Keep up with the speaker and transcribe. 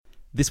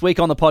This week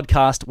on the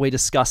podcast, we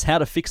discuss how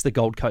to fix the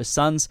Gold Coast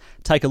Suns,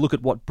 take a look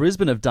at what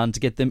Brisbane have done to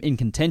get them in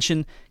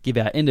contention, give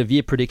our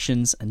end-of-year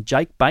predictions, and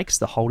Jake bakes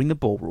the holding the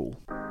ball rule.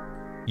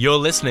 You're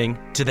listening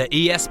to the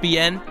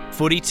ESPN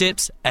Footy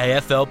Tips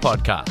AFL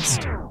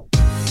podcast.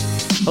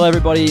 Hello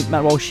everybody,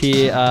 Matt Walsh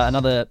here.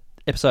 Another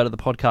episode of the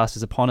podcast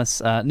is upon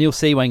us. Neil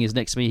Seawang is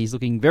next to me. He's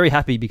looking very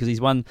happy because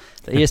he's won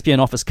the ESPN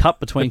Office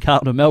Cup between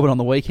Carlton and Melbourne on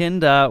the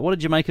weekend. What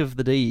did you make of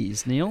the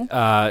D's, Neil?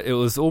 It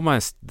was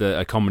almost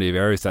a comedy of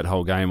errors, that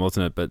whole game,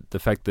 wasn't it? But the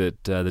fact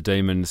that the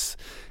Demons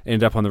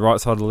ended up on the right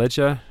side of the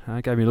ledger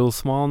gave me a little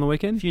smile on the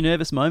weekend. A few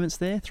nervous moments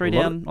there. Three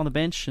down on the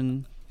bench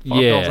and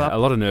 5 goals up. A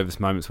lot of nervous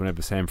moments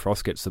whenever Sam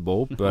Frost gets the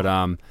ball. But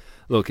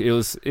look,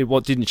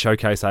 what didn't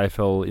showcase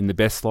AFL in the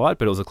best light,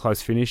 but it was a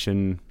close finish,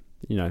 and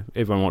you know,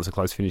 everyone wants a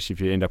close finish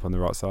if you end up on the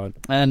right side.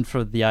 And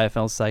for the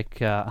AFL's sake,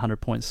 100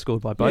 points scored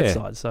by both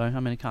sides. So, I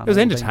mean, it can't. It was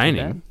really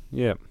entertaining.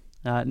 Yeah.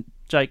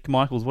 Jake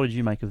Michaels, what did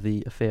you make of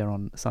the affair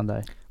on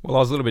Sunday? Well, I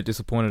was a little bit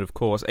disappointed, of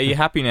course. Are you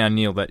happy now,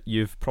 Neil, that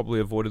you've probably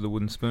avoided the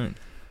wooden spoon?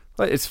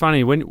 Well, it's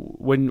funny when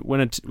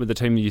the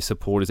team that you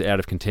support is out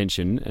of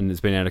contention and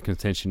has been out of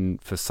contention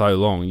for so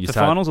long.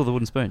 Finals or the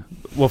wooden spoon?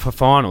 Well, for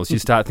finals, you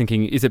start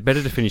thinking, is it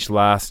better to finish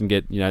last and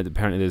get,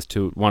 apparently there's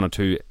one or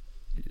two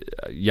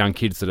young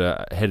kids that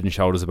are head and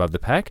shoulders above the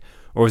pack,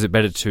 or is it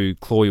better to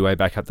claw your way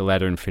back up the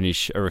ladder and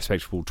finish a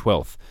respectable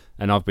 12th?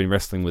 And I've been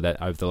wrestling with that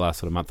over the last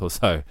sort of month or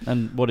so.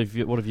 And what have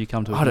you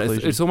come to a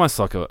conclusion? It's almost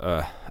like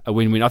a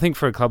win-win. I think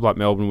for a club like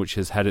Melbourne, which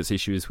has had its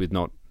issues with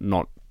not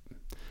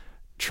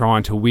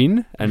trying to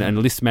win and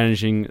list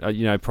managing,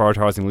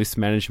 prioritising list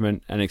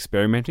management and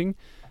experimenting,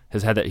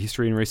 has had that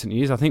history in recent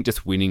years. I think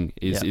just winning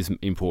is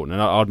important,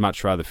 and I'd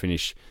much rather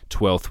finish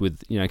 12th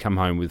with, come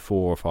home with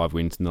 4 or 5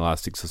 wins in the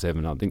last 6 or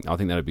 7. I think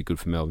that'd be good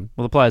for Melbourne.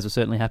 Well, the players were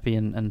certainly happy,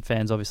 and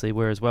fans obviously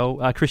were as well.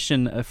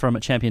 Christian from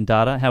Champion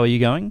Data, how are you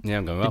going? Yeah,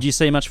 I'm going well. Did you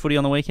see much footy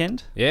on the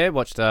weekend? Yeah,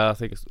 watched. I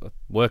think I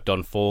worked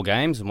on 4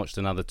 games and watched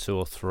another 2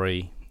 or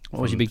 3.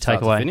 What was your big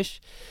takeaway?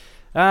 Finish.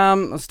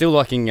 I'm still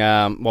liking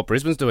what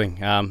Brisbane's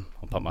doing. I'll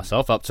pump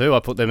myself up too.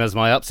 I put them as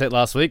my upset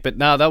last week, but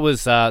no, that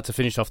was to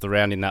finish off the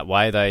round in that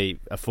way.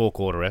 A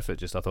 4-quarter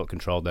effort, I thought,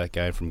 controlled that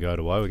game from go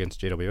to woe against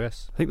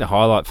GWS. I think the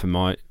highlight for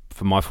my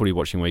footy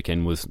watching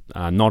weekend was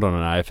not on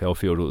an AFL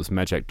field. It was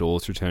Majak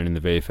Dawes' return in the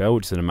VFL,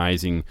 which is an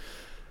amazing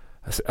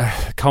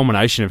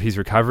culmination of his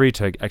recovery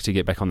to actually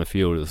get back on the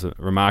field. It was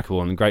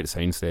remarkable and great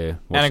scenes there.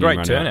 And a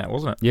great turnout,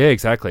 wasn't it? Yeah,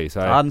 exactly.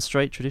 So Arden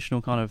Street,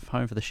 traditional kind of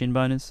home for the shin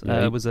boners.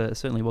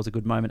 Certainly was a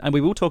good moment. And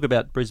we will talk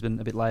about Brisbane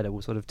a bit later.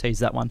 We'll sort of tease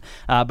that one.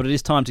 But it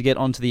is time to get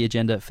onto the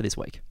agenda for this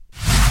week.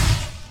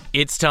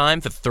 It's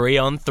time for 3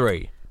 on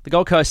 3. The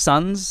Gold Coast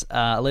Suns,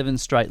 11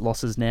 straight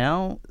losses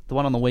now. The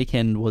one on the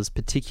weekend was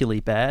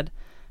particularly bad.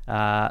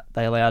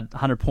 They allowed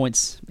 100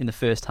 points in the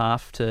first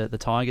half to the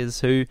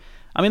Tigers, who,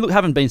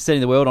 haven't been setting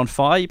the world on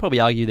fire. You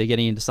probably argue they're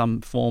getting into some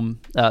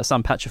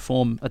patch of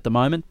form at the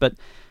moment. But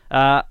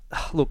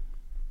Tony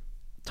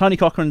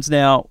Cochran's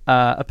now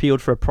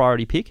appealed for a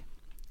priority pick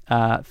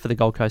for the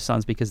Gold Coast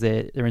Suns because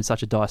they're in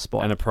such a dire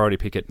spot. And a priority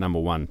pick at number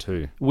 1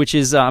 too. Which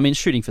is,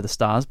 shooting for the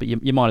stars, but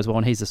you might as well.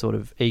 And he's the sort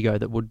of ego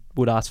that would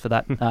ask for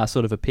that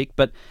sort of a pick.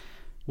 But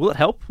will it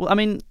help? Well,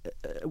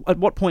 at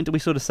what point do we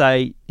sort of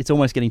say it's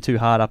almost getting too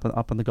hard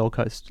up on the Gold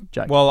Coast,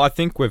 Jake? Well, I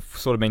think we've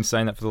sort of been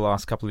saying that for the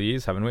last couple of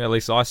years, haven't we? At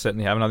least I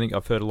certainly have, and I think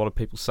I've heard a lot of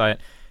people say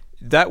it.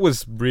 That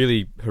was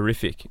really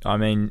horrific. I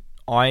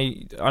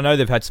know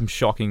they've had some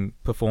shocking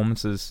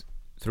performances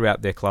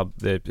throughout their club,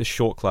 their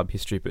short club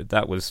history, but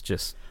that was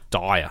just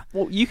dire.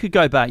 Well, you could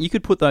go back. You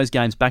could put those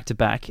games back to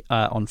back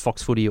on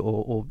Fox Footy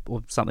or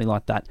something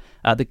like that.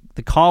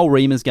 The Kyle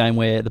Reimers game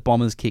where the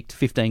Bombers kicked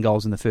 15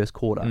 goals in the first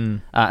quarter,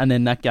 and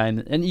then that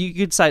game, and you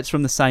could say it's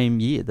from the same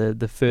year,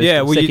 the first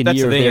second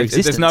year of their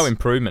existence. There's no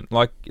improvement.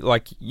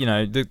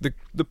 The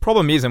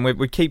problem is, and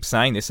we keep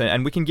saying this,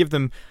 and we can give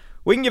the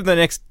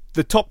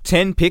top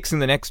 10 picks in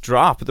the next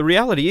draft, but the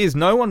reality is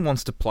no one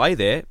wants to play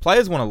there.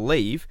 Players want to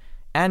leave,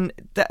 and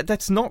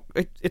it's not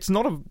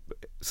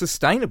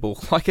sustainable.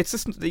 It's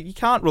just, you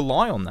can't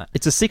rely on that.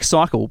 It's a sick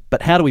cycle,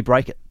 but how do we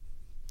break it?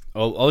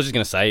 Well, I was just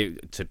going to say,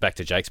 back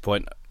to Jake's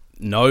point,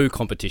 no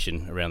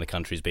competition around the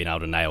country has been able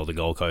to nail the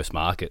Gold Coast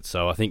market.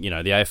 So I think, the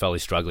AFL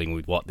is struggling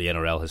with what the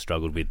NRL has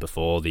struggled with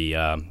before. The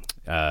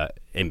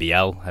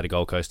NBL had a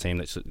Gold Coast team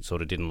that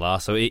sort of didn't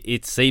last. So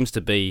it seems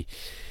to be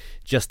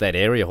just that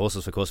area,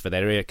 horses for course for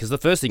that area. Because the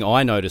first thing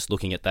I noticed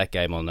looking at that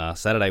game on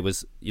Saturday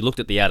was you looked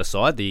at the outer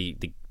side, the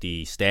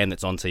stand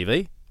that's on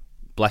TV,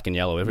 black and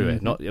yellow everywhere.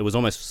 It was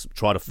almost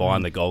try to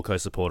find the Gold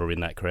Coast supporter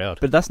in that crowd.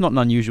 But that's not an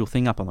unusual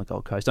thing up on the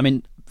Gold Coast.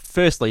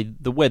 Firstly,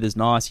 the weather's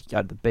nice. You can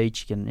go to the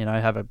beach. You can,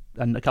 have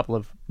a couple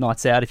of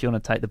nights out if you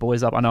want to take the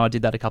boys up. I know I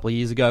did that a couple of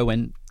years ago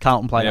when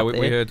Carlton played up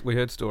there. We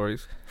heard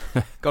stories.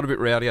 Got a bit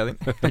rowdy, I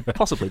think. It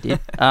possibly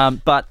did.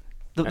 But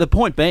the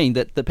point being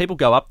that people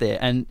go up there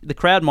and the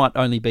crowd might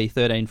only be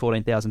 13,000,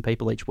 14,000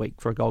 people each week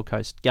for a Gold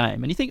Coast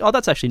game. And you think,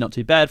 that's actually not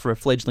too bad for a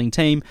fledgling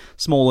team,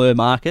 smaller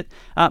market.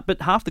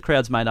 But half the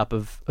crowd's made up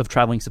of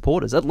travelling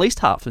supporters, at least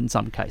half in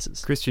some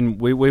cases. Christian,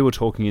 we were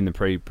talking in the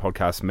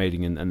pre-podcast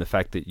meeting and the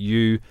fact that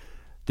you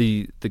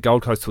the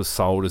Gold Coast was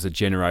sold as a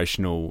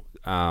generational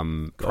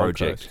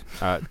project.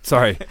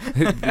 Sorry,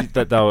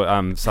 that they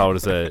were sold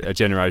as a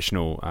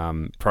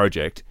generational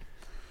project.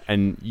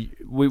 And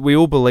we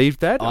all believed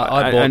that.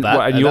 I bought that.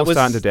 And you're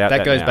starting to doubt that.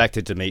 That goes now. back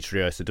to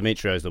Demetrio. So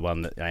Demetrio's the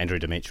one that Andrew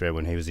Demetrio,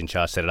 when he was in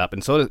charge, set it up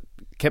and sort of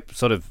kept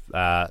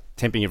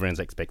tempering everyone's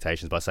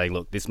expectations by saying,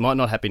 look, this might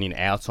not happen in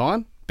our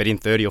time, but in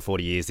 30 or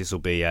 40 years, this will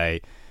be a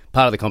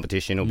part of the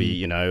competition. It'll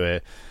be,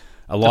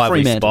 a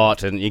lively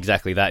spot, and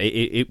exactly that.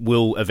 It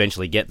will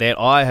eventually get there.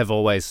 I have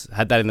always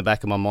had that in the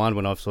back of my mind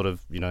when I've sort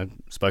of,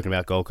 spoken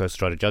about Gold Coast,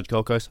 try to judge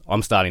Gold Coast.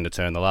 I'm starting to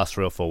turn. The last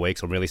 3 or 4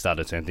 weeks, I'm really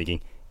starting to turn thinking,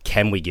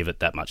 can we give it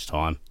that much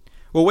time?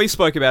 Well, we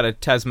spoke about a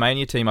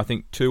Tasmania team, I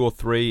think, 2 or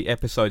 3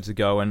 episodes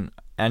ago, and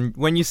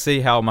when you see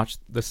how much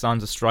the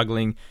Suns are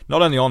struggling,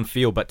 not only on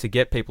field, but to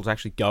get people to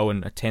actually go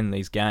and attend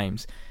these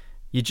games,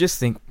 you just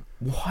think,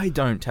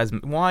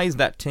 why is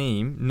that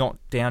team not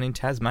down in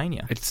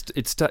Tasmania?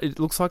 It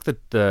looks like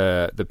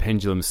the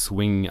pendulum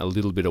swing a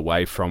little bit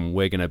away from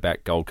we're going to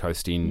back Gold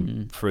Coast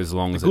in for as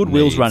long as it needs.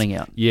 Goodwill's running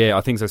out. Yeah,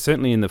 I think so.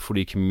 Certainly in the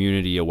footy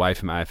community away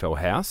from AFL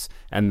House,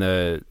 and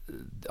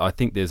I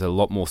think there's a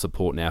lot more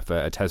support now for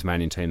a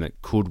Tasmanian team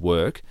that could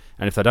work.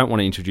 And if they don't want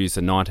to introduce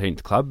a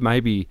 19th club,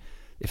 maybe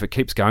if it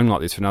keeps going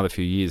like this for another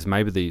few years,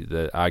 maybe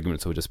the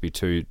arguments will just be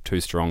too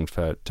strong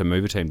to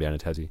move a team down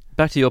to Tassie.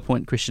 Back to your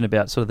point, Christian,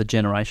 about sort of the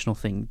generational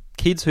thing.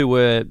 Kids who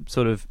were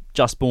sort of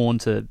just born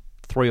to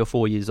 3 or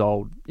 4 years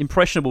old,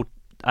 impressionable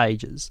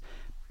ages,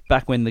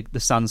 back when the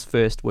Suns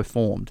first were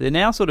formed. They're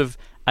now sort of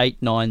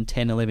 8, 9,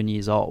 10, 11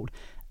 years old.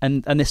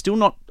 And they're still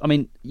not... I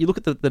mean, you look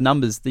at the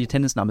numbers, the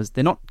attendance numbers,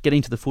 they're not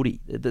getting to the footy.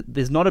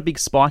 There's not a big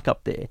spike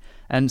up there.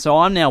 And so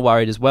I'm now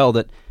worried as well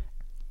that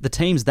the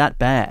team's that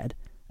bad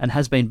and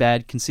has been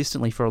bad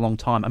consistently for a long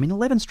time. I mean,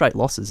 11 straight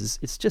losses,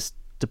 it's just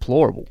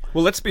deplorable.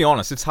 Well, let's be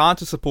honest. It's hard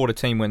to support a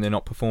team when they're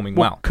not performing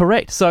well.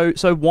 Correct. So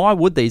why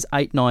would these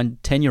 8, 9,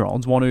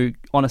 10-year-olds want to,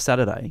 on a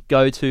Saturday,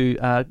 go to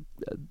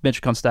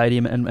Metricon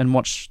Stadium and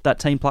watch that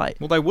team play?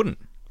 Well, they wouldn't.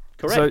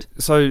 Correct.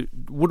 So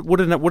would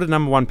a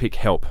number one pick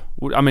help?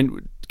 I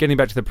mean, getting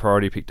back to the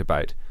priority pick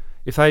debate,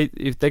 if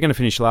they're going to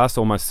finish last,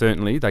 almost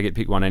certainly they get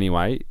pick 1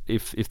 anyway.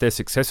 If they're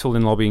successful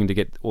in lobbying to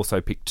get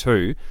also pick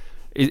 2,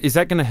 is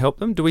that going to help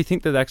them? Do we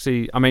think that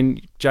actually... I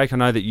mean, Jake, I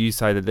know that you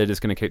say that they're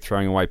just going to keep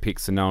throwing away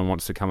picks and no one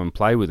wants to come and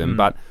play with them,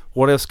 but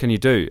what else can you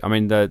do? I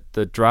mean,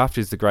 the draft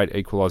is the great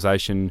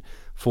equalisation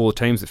for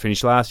teams that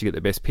finish last. You get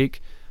the best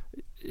pick.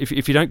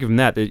 If you don't give them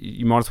that,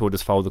 you might as well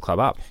just fold the club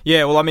up.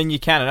 Yeah, well, I mean, you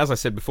can, and as I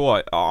said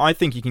before, I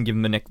think you can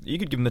give them you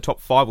could give them the top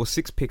 5 or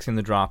 6 picks in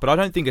the draft, but I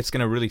don't think it's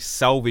going to really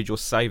salvage or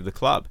save the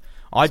club.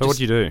 What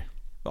do you do?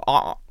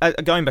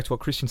 Going back to what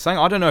Christian's saying,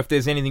 I don't know if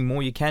there's anything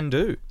more you can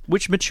do.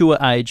 Which mature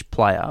age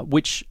player,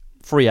 which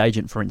free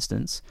agent, for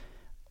instance,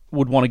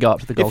 would want to go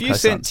up to the Gold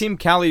Coast Suns? If you sent Tim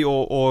Kelly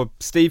or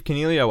Steve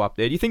Coniglio up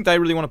there, do you think they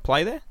really want to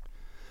play there?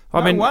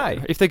 No mean,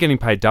 way. If they're getting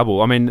paid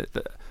double, I mean,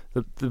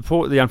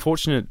 the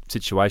unfortunate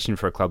situation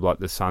for a club like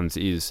the Suns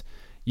is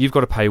you've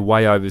got to pay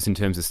way overs in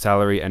terms of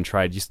salary and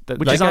trade.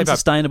 Which is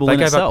unsustainable in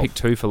itself. They gave up pick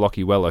 2 for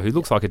Lockie Weller, who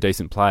looks like a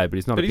decent player, but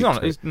he's not a pick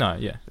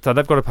 2. So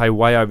they've got to pay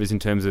way overs in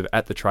terms of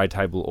at the trade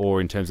table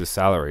or in terms of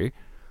salary.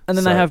 And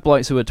then they have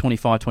blokes who are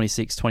 25,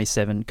 26,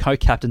 27,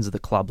 co-captains of the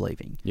club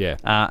leaving. Yeah.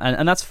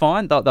 And that's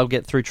fine. They'll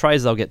get through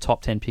trades, they'll get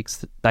top 10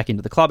 picks back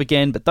into the club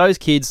again. But those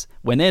kids,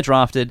 when they're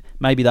drafted,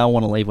 maybe they'll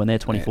want to leave when they're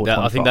 24,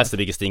 25. I think that's the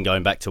biggest thing,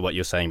 going back to what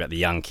you're saying about the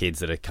young kids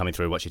that are coming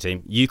through to watch your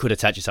team. You could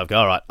attach yourself, go,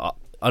 all right,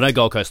 I know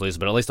Gold Coast loses,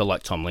 but at least I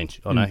like Tom Lynch.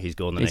 I know he's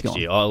gone next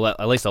year.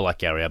 At least I like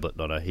Gary Ablett.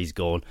 I know he's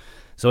gone.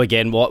 So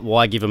again,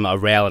 why give him a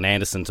Rowell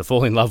Anderson to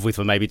fall in love with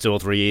for maybe 2 or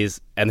 3 years,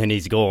 and then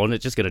he's gone?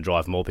 It's just going to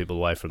drive more people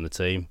away from the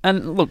team.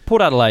 And look,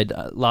 Port Adelaide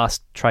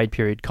last trade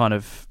period kind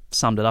of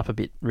summed it up a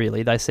bit,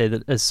 really. They said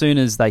that as soon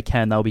as they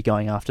can, they'll be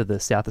going after the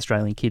South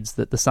Australian kids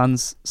that the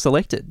Suns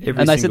selected.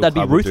 And they said they'd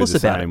be ruthless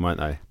about it. Won't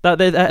they?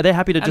 They're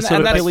happy to just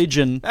sort of pillage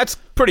and... That's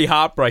pretty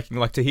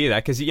heartbreaking, to hear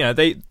that, because,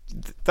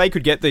 they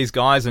could get these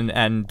guys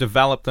and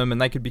develop them,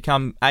 and they could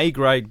become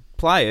A-grade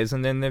players,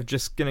 and then they're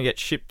just going to get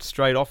shipped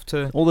straight off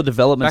to... All the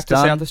development's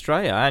back to South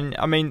Australia. And,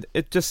 I mean,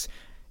 it just...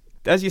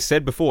 As you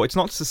said before, it's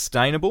not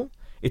sustainable.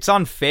 It's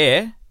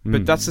unfair...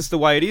 But that's just the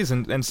way it is,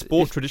 and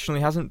sport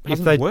traditionally hasn't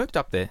worked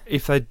up there.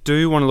 If they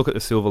do want to look at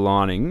the silver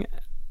lining,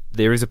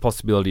 there is a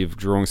possibility of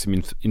drawing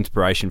some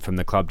inspiration from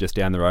the club just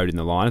down the road in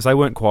the Lions. They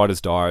weren't quite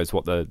as dire as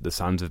what the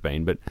Suns have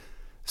been, but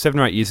 7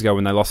 or 8 years ago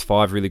when they lost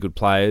 5 really good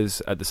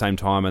players at the same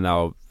time and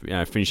they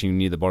were finishing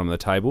near the bottom of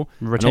the table,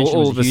 retention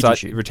was a huge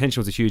issue. Retention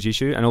was a huge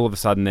issue, and all of a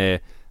sudden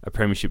they're a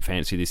premiership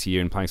fancy this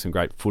year and playing some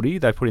great footy.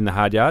 They put in the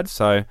hard yards,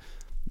 so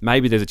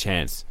maybe there's a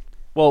chance.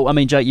 Well, I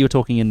mean, Jake, you were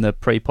talking in the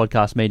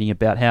pre-podcast meeting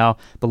about how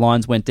the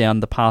Lions went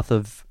down the path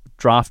of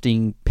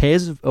drafting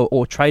pairs of,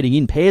 or trading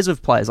in pairs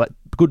of players, like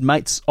good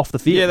mates off the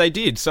field. Yeah, they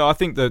did. So I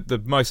think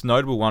the most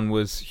notable one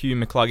was Hugh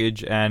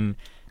McCluggage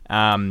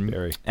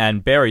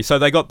and Berry. So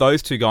they got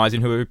those 2 guys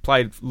in who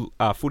played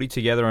footy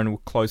together and were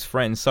close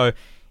friends. So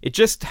it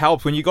just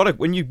helps when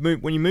you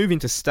move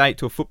into state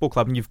to a football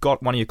club and you've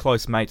got one of your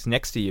close mates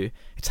next to you.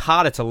 It's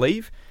harder to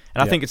leave.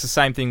 And I think it's the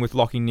same thing with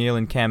Lachie Neale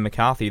and Cam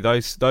McCarthy.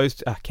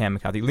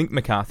 Link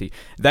McCarthy.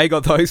 They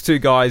got those two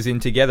guys in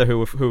together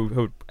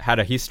who had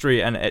a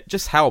history, and it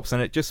just helps,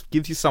 and it just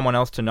gives you someone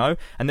else to know.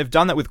 And they've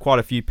done that with quite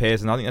a few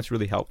pairs, and I think that's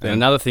really helped them. And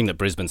another thing that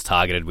Brisbane's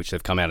targeted, which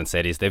they've come out and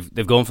said, is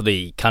they've gone for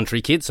the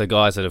country kids, so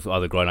guys that have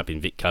either grown up in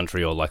Vic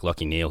country or like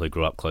Lachie Neale, who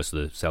grew up close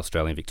to the South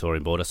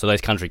Australian-Victorian border. So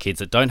those country kids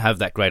that don't have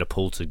that greater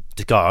pool to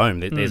go home,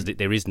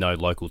 there is no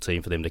local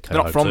team for them to go home.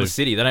 They're not from the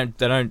city. They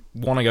don't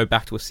want to go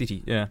back to a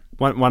city. Yeah.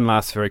 One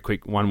last very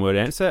quick one-word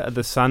answer. Are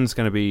the Suns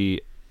going to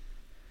be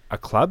a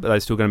club? Are they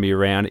still going to be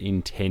around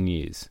in 10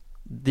 years?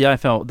 The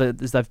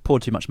AFL, they've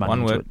poured too much money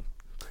into word.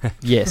 it.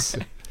 Yes.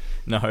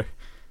 No.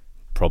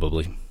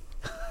 Probably.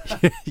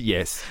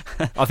 Yes.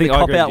 I think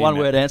cop out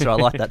one-word answer. I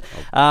like that.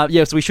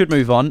 So we should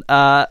move on.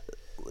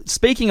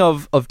 Speaking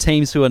of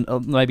teams who are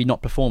maybe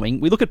not performing,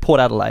 we look at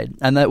Port Adelaide,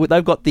 and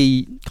they've got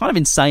the kind of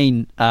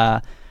insane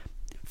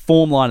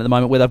form line at the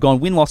moment where they've gone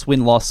win-loss,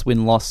 win-loss,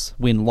 win-loss,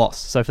 win-loss.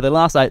 So for their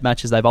last 8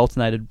 matches, they've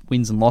alternated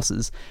wins and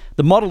losses.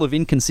 The model of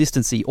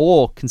inconsistency,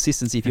 or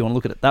consistency if you want to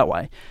look at it that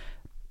way.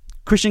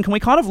 Christian, can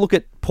we kind of look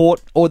at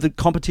Port or the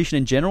competition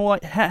in general?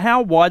 Like,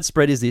 how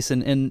widespread is this,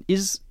 and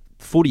is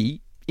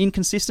footy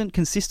inconsistent,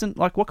 consistent?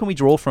 Like, what can we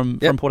draw from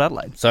Port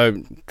Adelaide?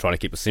 So, trying to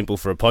keep it simple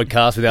for a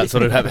podcast without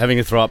sort of having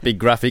to throw up big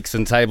graphics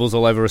and tables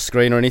all over a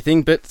screen or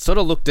anything, but sort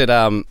of looked at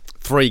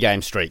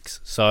 3-game streaks.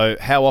 So,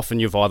 how often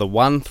you've either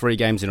won 3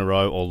 games in a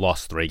row or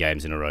lost 3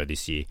 games in a row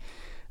this year.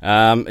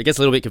 It gets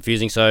a little bit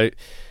confusing, so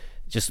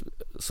just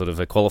sort of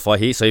a qualify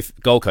here. So, if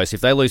Gold Coast,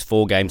 if they lose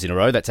 4 games in a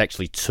row, that's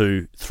actually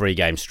 2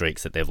 3-game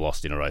streaks that they've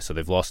lost in a row. So,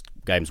 they've lost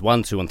games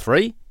 1, 2 and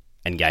 3,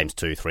 and games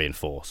 2, 3 and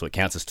 4. So it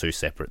counts as 2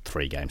 separate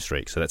 3-game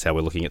streaks. So that's how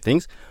we're looking at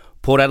things.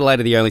 Port Adelaide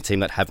are the only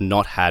team that have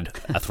not had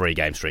a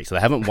 3-game streak. So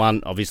they haven't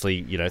won,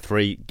 obviously,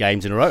 3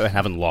 games in a row and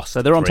haven't lost.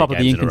 So they're on top of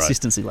the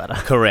inconsistency ladder.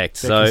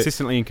 Correct. They're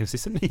consistently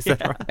inconsistent, is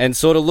that right? And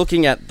sort of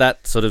looking at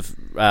that sort of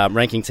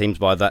ranking teams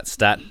by that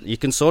stat, you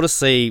can sort of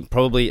see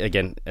probably,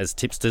 again, as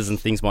tipsters and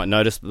things might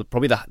notice,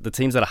 probably the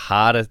teams that are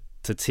harder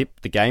to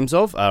tip the games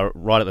of are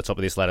right at the top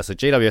of this ladder. So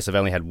GWS have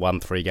only had 1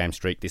 3-game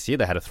streak this year.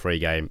 They had a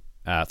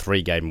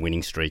 3-game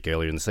winning streak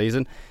earlier in the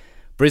season.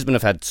 Brisbane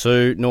have had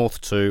 2, North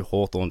 2,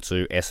 Hawthorn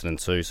 2,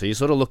 Essendon 2. So you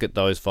sort of look at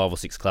those 5 or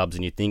 6 clubs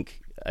and you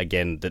think,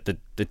 again, that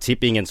the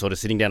tipping and sort of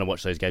sitting down and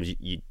watch those games,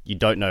 you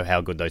don't know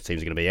how good those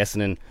teams are going to be.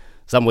 Essendon,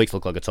 some weeks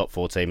look like a top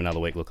 4 team, another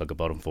week look like a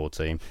bottom 4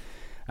 team.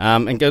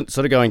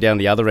 Sort of going down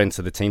the other end,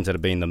 so the teams that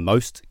have been the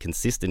most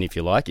consistent, if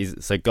you like,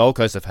 so Gold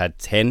Coast have had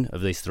 10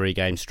 of these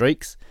 3-game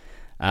streaks.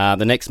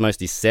 The next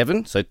most is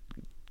 7. So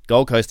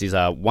Gold Coast is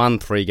 1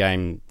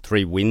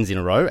 3 wins in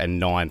a row and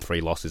 9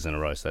 3 losses in a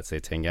row. So that's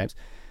their 10 games.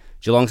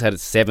 Geelong's had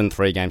 7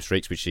 3-game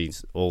streaks, which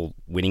is all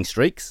winning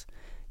streaks.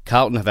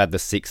 Carlton have had the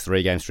 6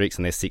 3-game streaks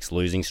and their 6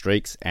 losing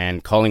streaks.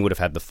 And Collingwood have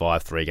had the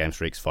 5 3-game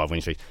streaks, 5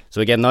 winning streaks.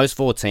 So again, those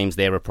 4 teams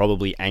there are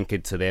probably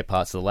anchored to their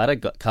parts of the ladder.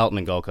 Got Carlton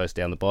and Gold Coast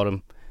down the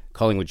bottom,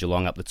 Collingwood,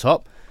 Geelong up the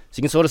top. So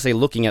you can sort of see,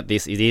 looking at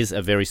this, it is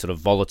a very sort of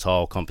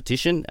volatile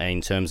competition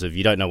in terms of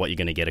you don't know what you're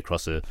going to get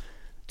across a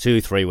 2,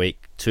 3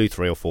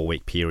 or 4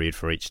 week period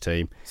for each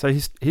team. So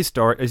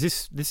historic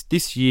is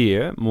this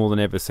year more than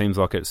ever seems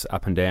like it's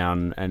up and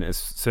down, and it's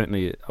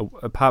certainly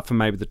apart from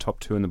maybe the top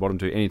 2 and the bottom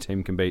 2, any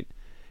team can beat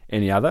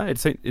any other.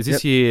 Is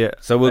this year?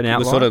 So we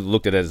sort of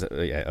looked at it as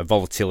a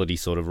volatility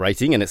sort of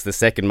rating, and it's the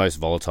second most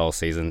volatile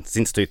season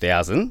since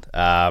 2000.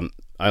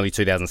 Only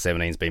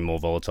 2017 has been more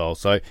volatile.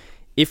 So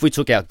if we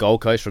took out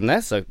Gold Coast from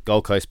that, so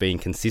Gold Coast being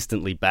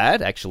consistently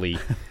bad actually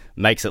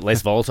makes it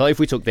less volatile. If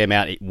we took them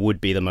out, it would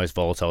be the most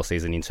volatile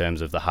season in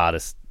terms of the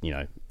hardest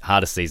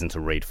season to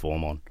read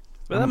form on.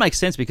 Well, that makes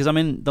sense because, I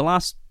mean, the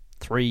last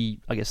 3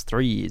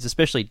 years,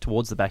 especially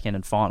towards the back end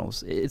and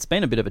finals, it's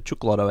been a bit of a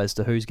chook lotto as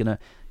to who's going to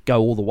go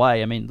all the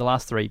way. I mean, the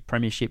last 3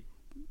 premiership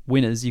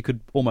winners, you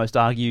could almost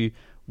argue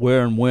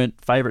were and weren't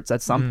favourites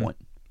at some point.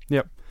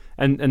 Yep.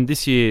 And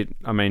this year,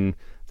 I mean,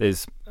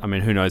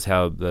 who knows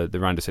how the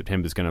run to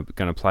September is going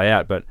to play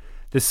out, but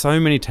there's so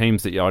many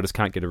teams that I just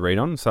can't get a read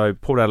on. So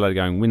Port Adelaide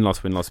going win-loss,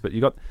 but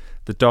you got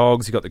the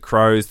Dogs, you got the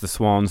Crows, the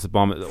Swans, the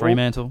Bombers.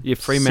 Fremantle.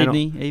 Fremantle.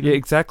 Sydney, even. Yeah,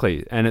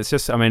 exactly. And it's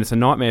just, it's a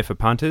nightmare for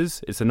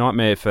punters. It's a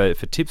nightmare for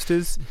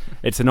tipsters.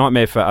 It's a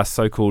nightmare for us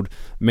so-called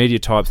media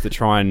types that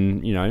try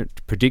and,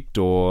 predict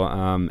or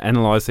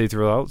analyse these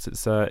results.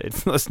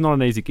 It's not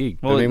an easy gig.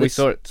 Well, we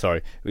saw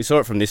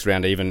it from this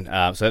round even.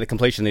 So at the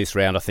completion of this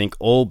round, I think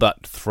all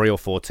but 3 or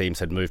 4 teams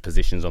had moved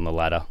positions on the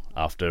ladder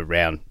after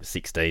round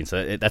 16.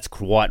 So that's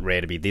quite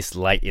rare to be this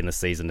late in the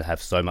season to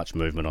have so much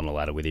movement on the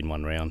ladder within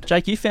one round.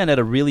 Jake, you found out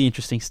a really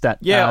interesting stat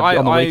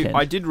on the weekend.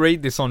 I did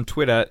read this on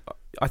Twitter.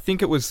 I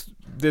think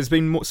there's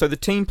been more, so the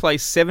team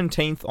placed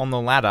 17th on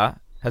the ladder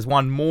has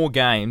won more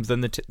games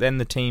than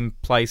the team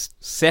placed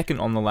second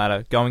on the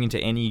ladder going into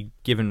any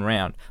given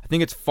round. I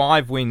think it's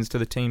 5 wins to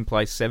the team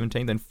placed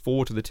 17th and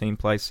 4 to the team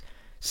placed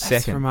second.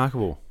 That's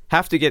remarkable.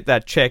 Have to get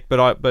that checked,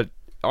 but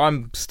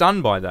I'm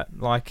stunned by that.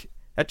 Like,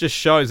 that just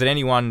shows that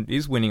anyone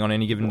is winning on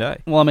any given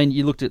day. Well, I mean,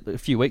 you looked at a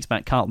few weeks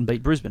back. Carlton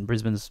beat Brisbane.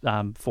 Brisbane's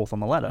fourth on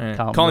the ladder.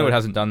 Yeah. Collingwood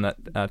hasn't done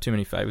that too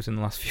many favours in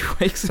the last few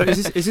weeks. So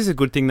is this a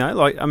good thing though?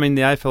 Like, I mean,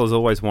 the AFL has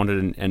always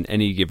wanted an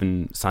any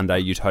given Sunday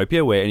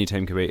utopia where any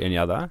team can beat any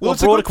other. Well,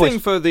 it's a good thing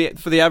for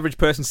the average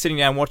person sitting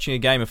down watching a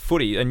game of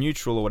footy, a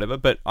neutral or whatever.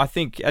 But I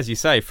think, as you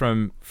say,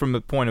 from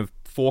the point of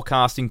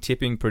forecasting,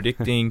 tipping,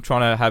 predicting,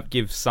 trying to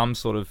give some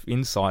sort of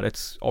insight,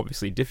 it's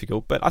obviously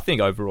difficult. But I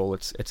think overall,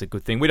 it's a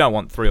good thing. We don't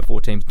want 3 or 4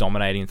 teams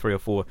dominating, 3 or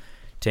 4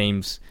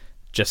 teams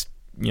just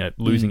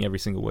losing every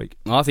single week.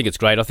 I think it's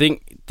great. I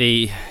think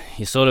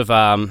you sort of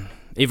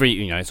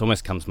it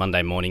almost comes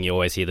Monday morning. You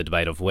always hear the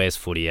debate of where's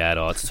footy at?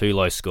 Oh, it's too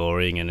low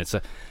scoring, and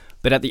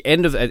But at the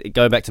end of it,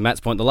 go back to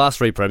Matt's point, the last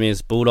 3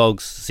 premiers,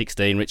 Bulldogs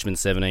 16, Richmond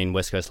 17,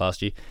 West Coast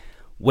last year.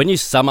 When you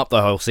sum up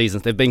the whole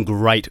seasons, they've been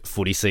great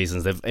footy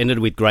seasons. They've ended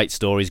with great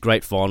stories,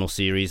 great final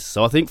series.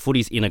 So I think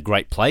footy's in a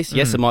great place.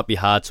 Yes, it might be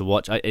hard to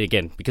watch.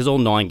 Again, because all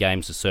 9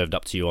 games are served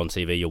up to you on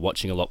TV, you're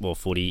watching a lot more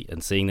footy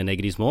and seeing the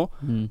negatives more.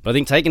 But I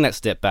think taking that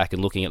step back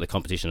and looking at the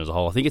competition as a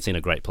whole, I think it's in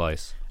a great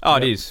place. Oh,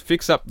 it is.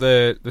 Fix up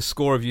the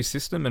score review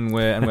system, and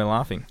we're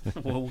laughing.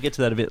 Well, we'll get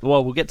to that a bit.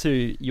 Well, we'll get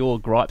to your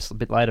gripes a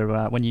bit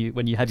later when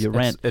you have your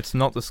rant. It's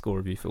not the score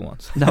review for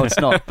once. No, it's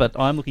not. But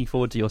I'm looking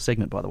forward to your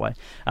segment, by the way.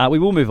 We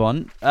will move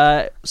on.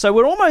 So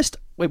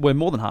we're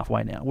more than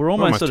halfway now. We're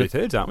almost sort of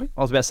 2/3, aren't we?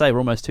 I was about to say we're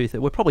almost 2/3.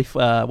 We're probably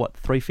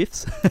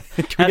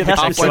 3/5. Can we get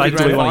How specific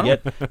do we want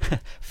to get?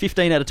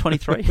 15 out of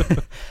 23.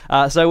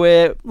 So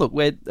we're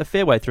a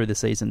fair way through the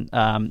season.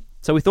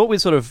 So we thought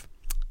we'd sort of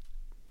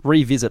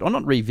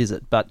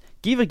but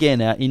give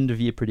again our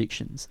end-of-year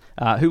predictions.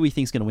 Who we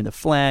think is going to win the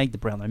flag, the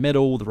Brownlow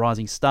medal, the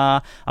Rising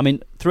Star. I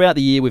mean, throughout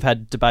the year we've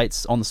had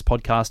debates on this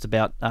podcast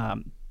about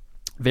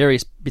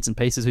various bits and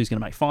pieces, who's going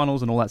to make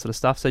finals and all that sort of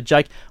stuff. So,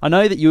 Jake, I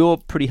know that you're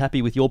pretty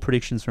happy with your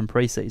predictions from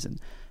pre-season.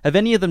 Have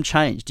any of them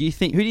changed? Who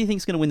do you think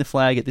is going to win the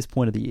flag at this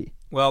point of the year?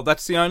 Well,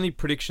 that's the only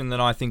prediction that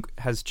I think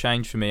has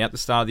changed for me. At the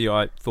start of the year,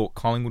 I thought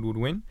Collingwood would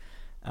win.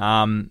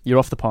 You're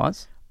off the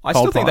pies? I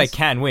still think they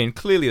can win.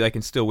 Clearly, they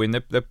can still win.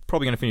 They're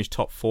probably going to finish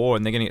top 4,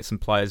 and they're going to get some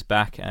players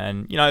back.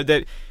 And,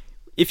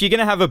 if you're going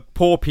to have a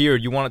poor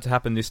period, you want it to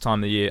happen this time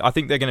of the year. I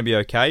think they're going to be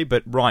okay,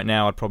 but right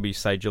now I'd probably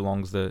say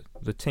Geelong's the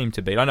team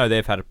to beat. I know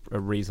they've had a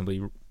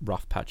reasonably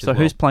rough patch as well.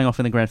 So who's playing off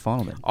in the grand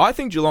final then? I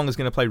think Geelong is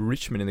going to play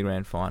Richmond in the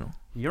grand final.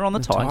 You're on the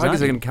Tigers.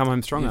 Tigers are going to come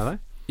home strong, are they?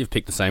 You've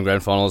picked the same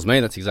grand final as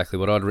me. That's exactly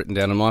what I'd written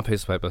down on my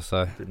piece of paper.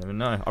 So Didn't even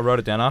know. I wrote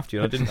it down after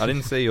you. I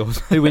didn't see yours.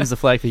 Who wins the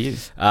flag for you?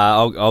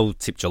 I'll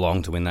tip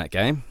Geelong to win that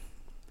game.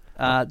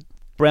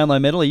 Brownlow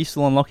medal. Are you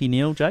still on Lachie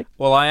Neale, Jake?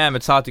 Well, I am.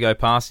 It's hard to go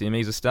past him.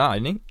 He's a star,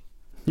 isn't he?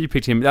 You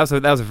picked him. That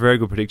was a very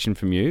good prediction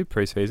from you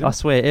pre-season. I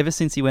swear, ever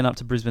since he went up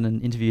to Brisbane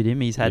and interviewed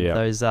him, he's had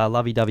those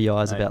lovey-dovey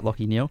eyes about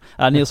Lachie Neale.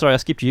 Neil, sorry, I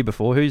skipped you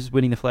before. Who's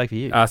winning the flag for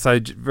you? So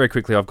very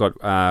quickly, I've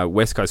got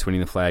West Coast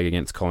winning the flag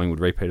against Collingwood,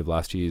 repeat of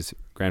last year's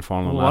grand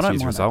final and last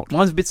year's result. That.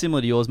 Mine's a bit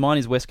similar to yours. Mine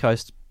is West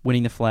Coast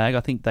winning the flag. I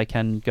think they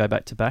can go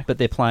back-to-back, but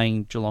they're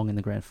playing Geelong in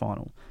the grand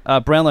final.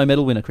 Brownlow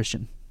medal winner,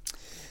 Christian.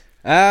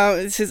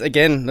 This is,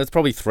 again, there's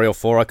probably 3 or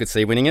 4 I could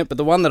see winning it, but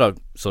the one that I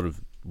sort of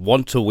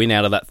want to win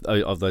out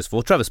of those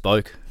 4, Travis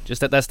Boak.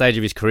 Just at that stage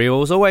of his career, I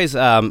was always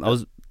I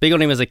was big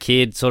on him as a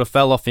kid, sort of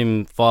fell off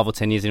him 5 or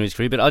 10 years into his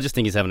career, but I just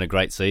think he's having a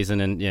great season,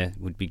 and it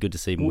would be good to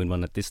see him win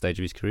one at this stage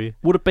of his career.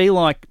 Would it be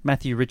like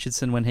Matthew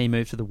Richardson when he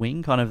moved to the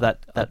wing, kind of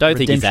that I don't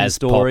think he's as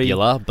story?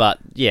 Popular, but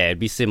it'd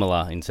be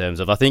similar in terms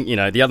of, I think,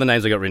 the other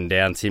names I got written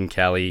down, Tim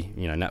Kelly,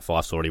 Nat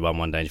Fyfe's already won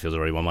one, Dangerfield's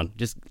already won one.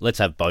 Just let's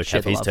have Boak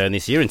have his turn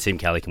this year, and Tim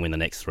Kelly can win the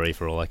next 3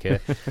 for all I care.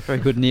 Very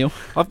good, Neil.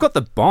 I've got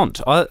the Bont.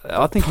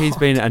 I think he's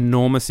been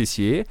enormous this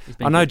year.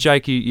 I know,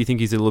 Jake, you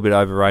think he's a little bit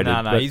overrated.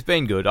 No, he's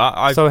been good.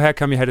 So how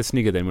come you had a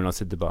snigger then when I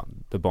said the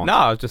Bont? No,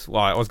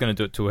 I was going to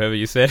do it to whoever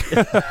you said,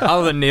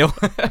 other than Neil.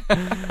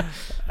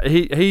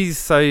 He's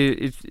so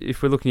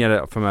if we're looking at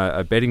it from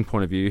a betting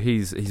point of view,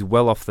 he's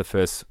well off the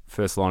first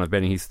line of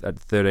betting. He's at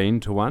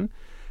 13-1,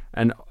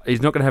 and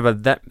he's not going to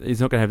have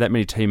that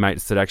many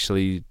teammates that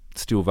actually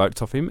steal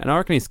votes off him. And I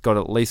reckon he's got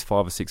at least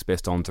 5 or 6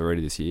 best ons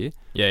already this year.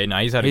 Yeah, no,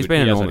 he's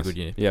been enormous. Had a good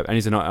year. Yeah, and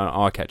he's an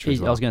eye catcher as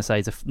well. I was going to say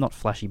he's not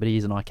flashy, but he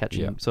is an eye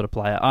catching sort of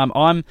player.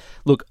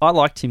 Look, I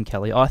like Tim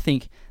Kelly. I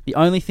think the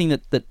only thing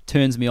that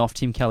turns me off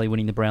Tim Kelly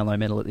winning the Brownlow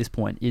medal at this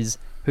point is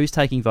who's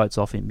taking votes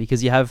off him,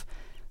 because you have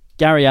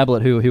Gary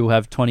Ablett who will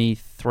have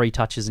 23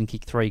 touches and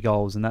kick 3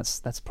 goals, and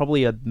that's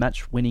probably a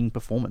match-winning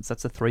performance.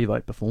 That's a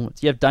 3-vote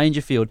performance. You have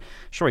Dangerfield.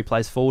 Sure, he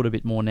plays forward a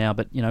bit more now,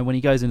 but when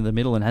he goes into the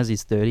middle and has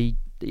his 30,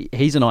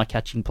 he's an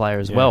eye-catching player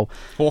as well.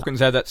 Hawkins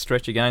had that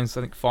stretch against,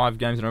 I think, 5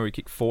 games in a row he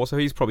kicked 4, so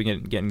he's probably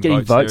getting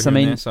votes. I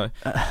mean, there, so.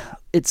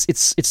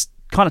 It's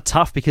kind of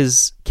tough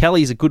because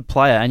Kelly's a good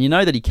player, and you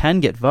know that he can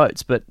get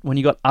votes, but when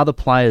you got other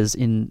players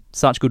in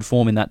such good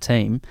form in that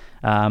team,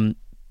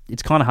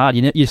 it's kind of hard.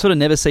 You sort of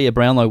never see a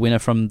Brownlow winner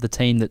from the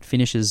team that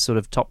finishes sort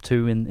of top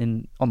 2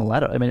 on the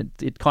ladder. I mean,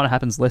 it kind of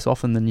happens less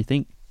often than you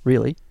think,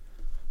 really.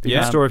 Be a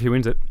good story if he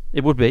wins it.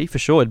 It would be, for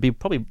sure. It'd be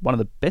probably one of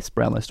the best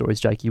Brownlow stories,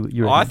 Jake.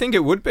 I think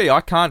it would be.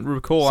 I can't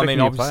recall.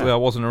 Obviously I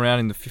wasn't around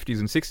in the 50s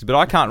and 60s, but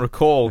I can't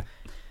recall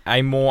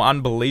a more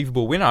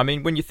unbelievable winner. I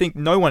mean, when you think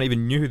no one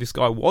even knew who this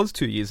guy was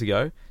 2 years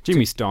ago.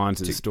 Jimmy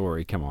Steins'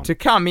 story, come on. To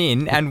come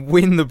in and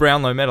win the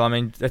Brownlow medal, I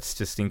mean, that's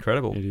just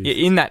incredible. It is.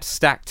 In that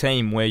stacked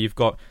team where you've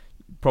got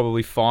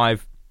probably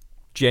 5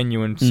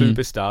 genuine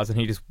superstars, and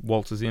he just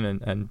waltzes in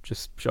and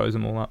just shows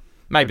them all up.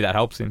 Maybe that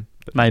helps him.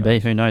 Maybe,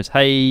 who knows?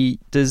 Hey,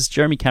 does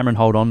Jeremy Cameron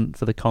hold on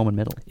for the Coleman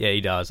medal? Yeah,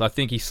 he does. I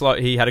think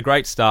he had a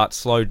great start,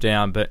 slowed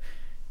down, but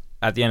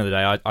at the end of the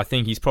day, I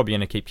think he's probably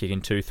going to keep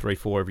kicking 2, 3,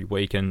 4 every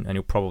week, and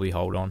he'll probably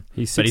hold on. But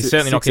he's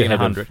certainly not kicking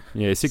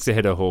 100. 6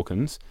 ahead of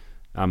Hawkins.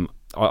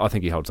 I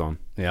think he holds on.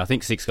 Yeah, I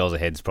think 6 goals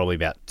ahead is probably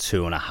about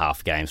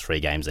 2.5 games, 3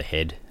 games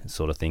ahead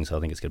sort of thing, so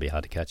I think it's going to be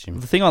hard to catch him.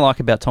 The thing I like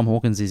about Tom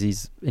Hawkins is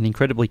he's an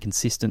incredibly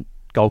consistent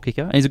goal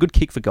kicker, and he's a good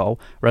kick for goal,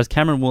 whereas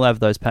Cameron will have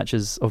those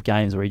patches of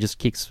games where he just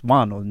kicks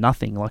 1 or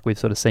nothing, like we've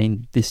sort of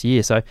seen this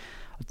year. So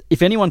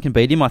if anyone can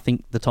beat him, I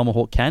think the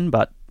Tomahawk can,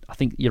 but I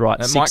think you're right.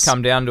 It might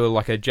come down to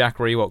like a Jack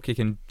Rewalt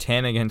kicking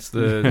 10 against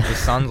the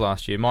Suns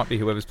last year. It might be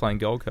whoever's playing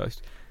Gold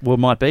Coast. Well, it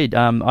might be.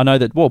 I know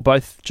that,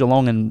 both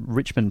Geelong and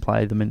Richmond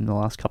played them in the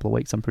last couple of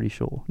weeks, I'm pretty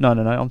sure. No,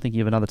 I'm thinking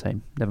of another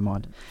team. Never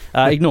mind.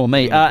 Ignore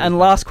me. And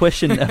last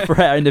question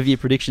for our end-of-year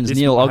predictions.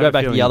 Neil, I'll go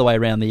back the other way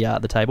around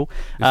the table.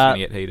 This is going to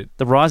get heated.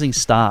 The Rising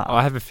Star.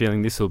 I have a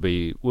feeling this will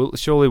be... Well,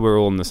 surely we're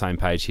all on the same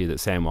page here that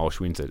Sam Walsh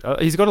wins it.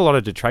 He's got a lot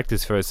of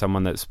detractors for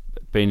someone that's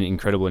been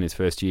incredible in his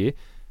first year.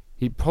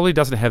 He probably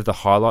doesn't have the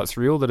highlights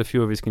reel that a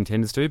few of his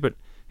contenders do, but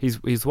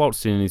he's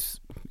waltzed in. He's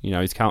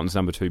Carlton's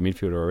number 2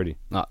 midfielder already.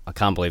 I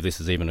can't believe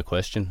this is even a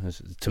question.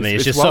 To me,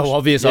 it's just Walsh. so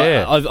obvious.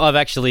 Yeah. I've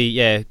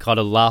actually kind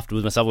of laughed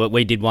with myself.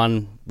 We did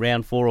one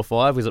round 4 or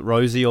 5. Was it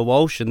Rosie or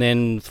Walsh? And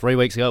then 3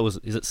 weeks ago,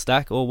 is it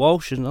Stack or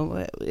Walsh?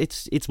 And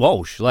it's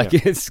Walsh.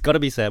 It's got to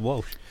be Sam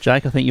Walsh.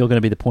 Jake, I think you're going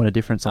to be the point of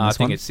difference on this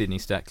one. I think it's Sydney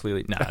Stack,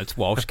 clearly. No, it's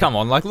Walsh. Come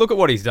on, look at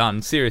what he's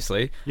done.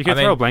 Seriously. You can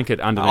throw a blanket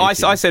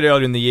underneath. I said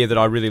earlier in the year that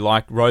I really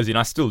like Rosie, and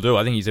I still do.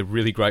 I think he's a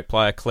really great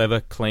player,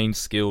 clever, clean,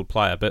 skilled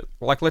player. But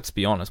let's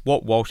be honest,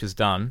 what Walsh has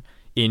done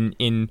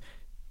in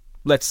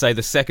let's say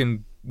the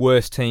second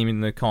worst team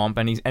in the comp,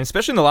 and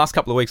especially in the last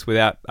couple of weeks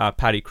without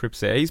Paddy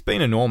Cripps there, he's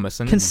been enormous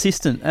and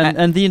consistent,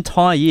 and the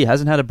entire year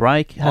hasn't had a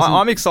break.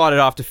 I'm excited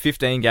after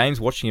 15 games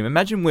watching him.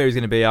 Imagine where he's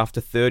going to be after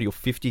 30 or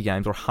 50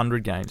 games or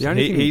 100 games.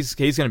 He's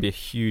going to be a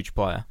huge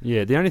player.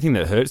 Yeah, the only thing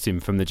that hurts him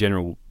from the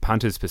general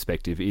punter's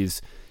perspective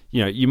is,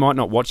 you might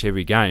not watch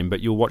every game, but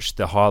you'll watch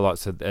the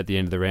highlights at the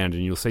end of the round,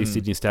 and you'll see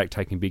Sydney Stack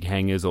taking big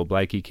hangers or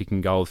Blakey kicking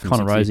goals from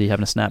Connor Rosie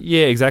having a snap.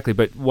 Yeah, exactly.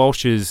 But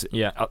Walsh's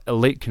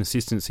elite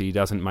consistency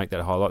doesn't make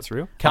that highlights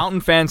reel. Carlton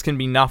fans can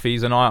be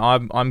nuffies, and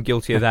I'm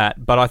guilty of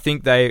that. But I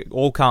think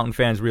all Carlton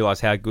fans realise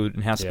how good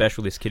and how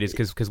special this kid is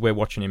because we're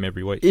watching him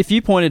every week. If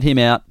you pointed him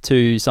out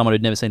to someone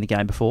who'd never seen the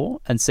game before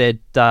and said,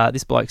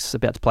 this bloke's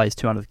about to play his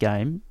 200th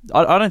game,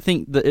 I don't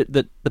think that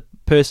the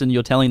person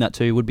you're telling that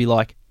to would be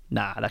like,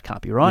 nah, that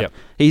can't be right. Yep.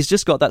 He's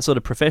just got that sort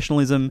of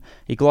professionalism.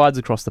 He glides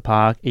across the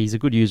park. He's a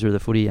good user of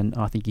the footy, and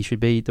I think he should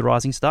be the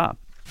rising star.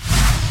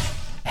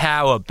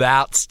 How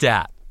about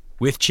Stat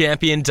with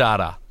Champion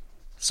Data?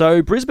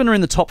 So Brisbane are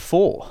in the top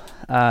 4,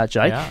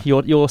 Jake. Yeah.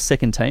 Your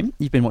second team.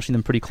 You've been watching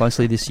them pretty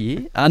closely this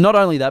year. Not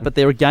only that, but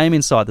they're a game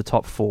inside the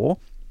top 4.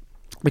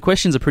 The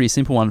question's a pretty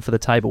simple one for the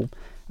table.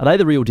 Are they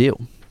the real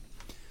deal?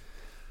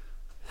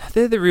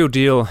 They're the real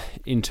deal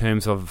in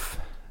terms of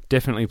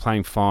definitely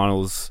playing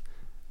finals,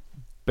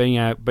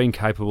 being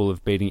capable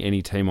of beating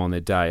any team on their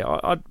day.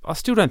 I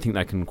still don't think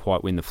they can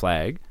quite win the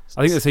flag.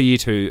 I think it's a year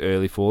too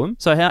early for them.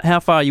 So how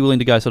far are you willing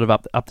to go sort of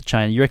up the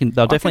chain? You reckon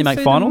they'll definitely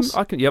make finals?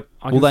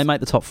 Will they make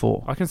the top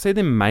 4? I can see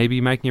them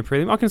maybe making a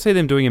prelim. I can see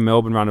them doing a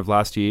Melbourne run of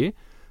last year.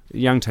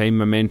 Young team,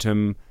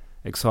 momentum,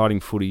 exciting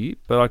footy.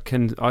 But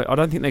I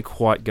don't think they're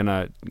quite going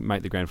to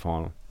make the grand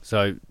final.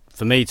 So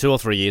for me, 2 or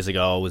 3 years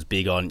ago, I was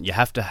big on you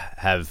have to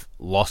have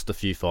lost a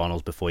few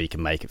finals before you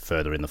can make it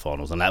further in the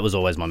finals. And that was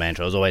always my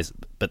mantra. I was always...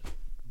 but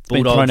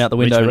Bulldogs, thrown out the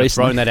window recently.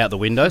 Thrown that out the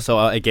window.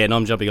 So again,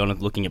 I'm jumping on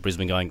and looking at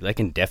Brisbane going, they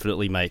can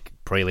definitely make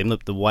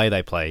prelim. The way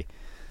they play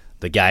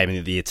the game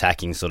and the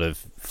attacking sort of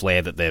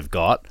flair that they've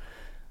got,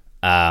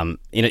 in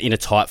a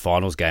tight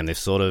finals game, they've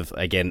sort of,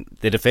 again,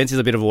 their defence is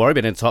a bit of a worry,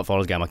 but in a tight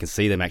finals game, I can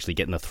see them actually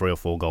getting a 3 or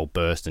 4 goal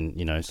burst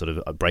and, sort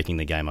of breaking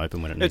the game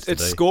open when it needs to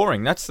be. It's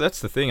scoring. That's the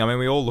thing. I mean,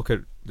 we all look at,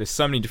 there's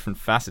so many different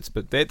facets,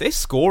 but they're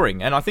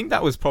scoring. And I think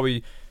that was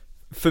probably...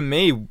 For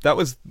me, that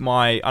was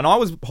and I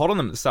was hot on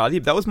them at the start of the year,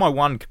 but that was my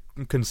one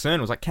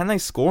concern, was like, can they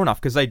score enough?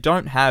 Because they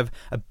don't have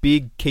a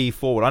big key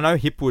forward. I know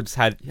Hipwood's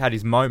had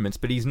his moments,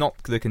 but he's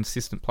not the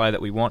consistent player that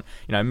we want.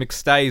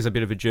 McStay's a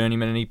bit of a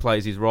journeyman, and he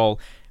plays his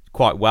role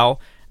quite well.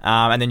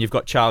 And then you've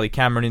got Charlie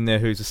Cameron in there,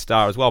 who's a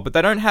star as well. But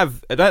they don't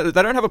have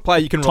a player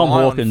you can Tom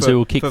rely Hawkins, on who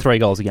will kick 3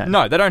 goals a game.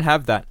 No, they don't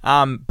have that.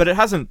 But it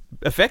hasn't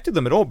affected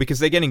them at all, because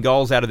they're getting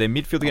goals out of their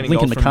midfield. They're getting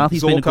Lincoln goals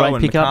McCarthy's from been a Zorko great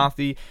and pickup.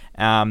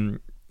 McCarthy.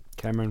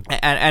 Cameron.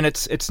 And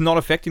it's not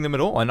affecting them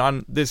at all. And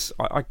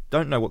I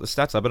don't know what the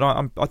stats are, but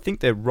I think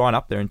they're right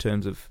up there in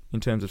terms of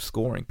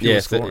scoring.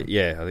 Scoring.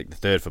 I think the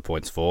third for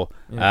points 4.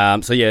 Yeah.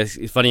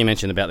 It's funny you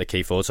mentioned about the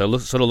key forward. So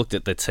sort of looked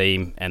at the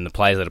team and the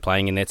players that are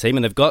playing in their team,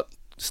 and they've got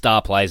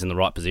star players in the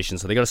right position.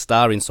 So they've got a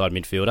star inside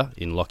midfielder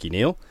in Lachie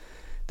Neale.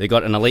 They've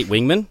got an elite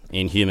wingman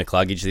in Hugh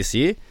McCluggage this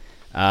year.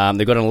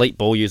 They've got an elite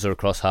ball user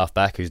across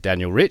half-back who's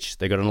Daniel Rich.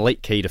 They've got an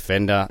elite key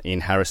defender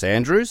in Harris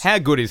Andrews. How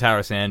good is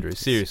Harris Andrews?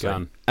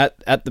 Seriously.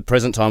 At the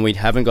present time, we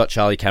haven't got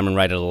Charlie Cameron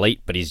rated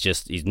elite, but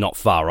he's not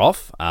far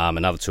off.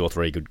 Another 2 or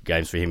 3 good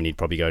games for him, and he'd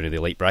probably go to the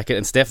elite bracket.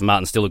 And Steph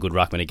Martin's still a good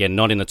ruckman. Again,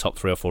 not in the top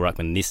 3 or 4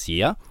 ruckmen this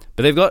year.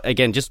 But they've got,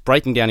 again, just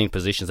breaking down in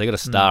positions, they've got a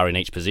star in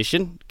each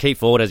position. Key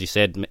forward, as you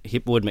said,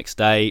 Hipwood,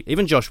 McStay,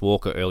 even Josh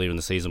Walker earlier in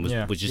the season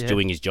was just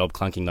doing his job,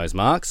 clunking those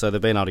marks. So they've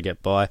been able to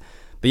get by.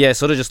 But yeah,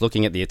 sort of just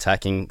looking at the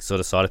attacking sort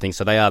of side of things.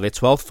 So they're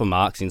 12th for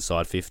marks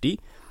inside 50,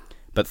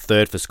 but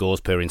 3rd for scores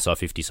per inside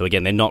 50. So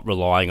again, they're not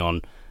relying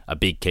on a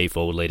big key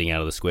forward leading out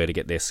of the square to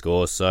get their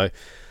scores. So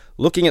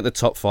looking at the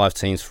top 5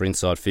 teams for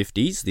inside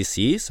 50s this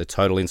year, so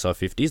total inside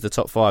 50s, the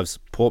top 5's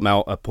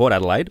Port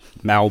Adelaide,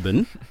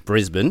 Melbourne,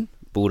 Brisbane,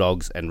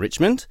 Bulldogs and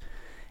Richmond.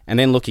 And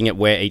then looking at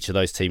where each of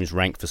those teams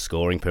rank for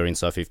scoring per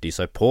inside 50.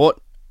 So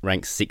Port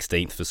ranks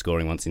 16th for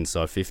scoring once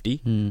inside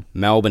 50,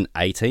 Melbourne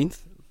 18th,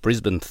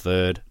 Brisbane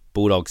 3rd,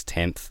 Bulldogs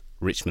 10th,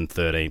 Richmond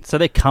 13th. So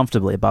they're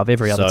comfortably above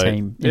every other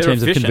team in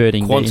terms of efficient.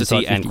 converting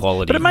Quantity and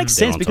quality. But it makes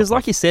sense because,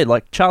 like you said,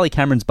 like Charlie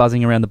Cameron's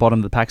buzzing around the bottom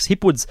of the packs.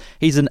 Hipwood's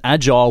he's an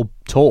agile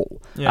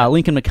tall. Yeah.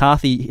 Lincoln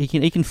McCarthy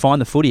he can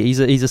find the footy. He's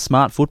a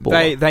smart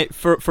footballer. They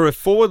for a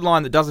forward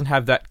line that doesn't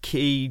have that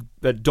key,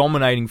 that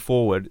dominating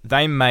forward,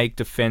 they make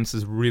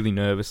defenses really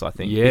nervous. I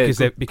think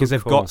because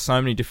they've got so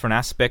many different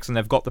aspects and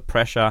they've got the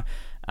pressure.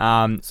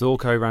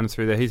 Zorko runs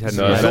through there. He's had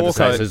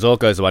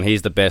Zorko's the one.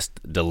 He's the best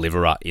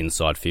deliverer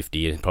inside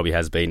 50. It probably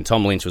has been.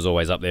 Tom Lynch was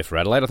always up there for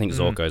Adelaide. I think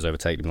Zorko's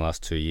overtaken him in the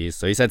last 2 years.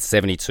 So he's had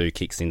 72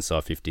 kicks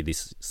inside 50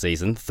 this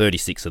season.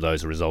 36 of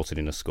those resulted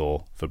in a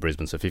score for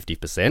Brisbane, so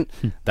 50%.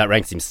 That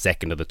ranks him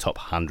second of the top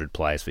 100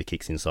 players for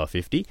kicks inside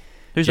 50.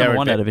 Who's number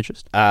one out of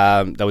interest?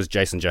 That was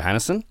Jason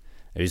Johannesson.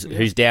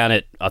 Who's down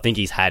at, I think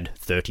he's had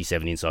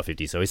 37 inside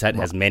 50, so he's had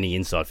as many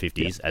inside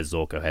 50s as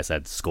Zorko has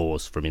had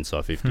scores from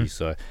inside 50.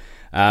 So,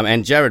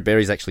 and Jared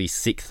Berry's actually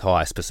 6th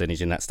highest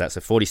percentage in that stat,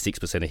 so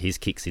 46% of his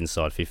kicks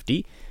inside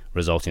 50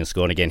 result in a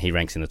score, and again, he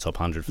ranks in the top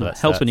 100 for that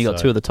helps stat, when you got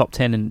 2 of the top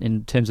 10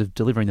 in terms of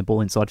delivering the ball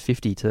inside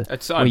 50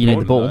 to so where you need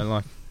the ball.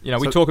 Though,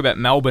 we talk about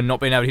Melbourne not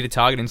being able to hit a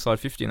target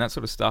inside 50 and that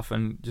sort of stuff,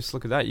 and just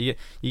look at that. You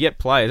get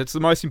players. It's the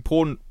most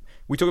important.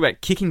 We talk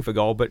about kicking for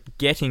goal, but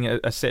getting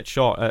a set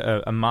shot,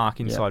 a mark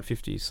inside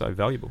 50 is so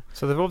valuable.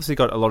 So they've obviously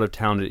got a lot of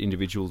talented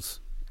individuals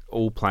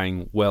all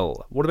playing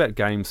well. What about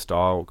game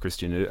style,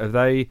 Christian? Are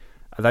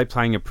they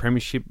playing a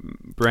premiership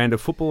brand of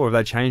football, or have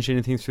they changed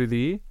anything through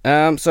the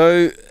year?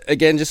 So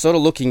again, just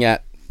looking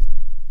at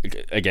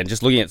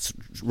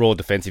raw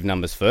defensive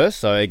numbers first.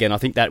 So again, I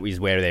think that is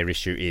where their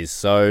issue is.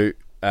 So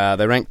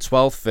they rank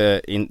 12th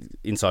for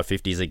inside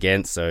 50s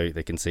against, so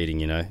they're conceding,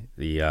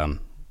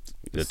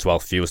 the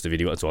 12th fewest of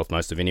anyone, 12th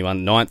most of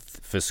anyone,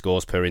 9th for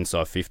scores per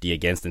inside 50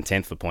 against, and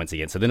 10th for points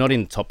against. So they're not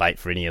in the top 8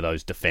 for any of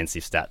those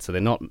defensive stats. So they're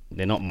not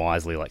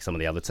miserly like some of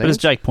the other teams. But as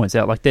Jake points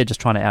out, like they're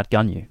just trying to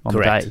outgun you on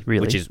the day,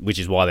 really. Which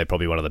is why they're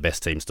probably one of the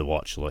best teams to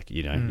watch. Like,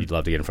 you'd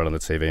love to get in front of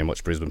the TV and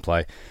watch Brisbane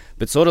play.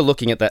 But sort of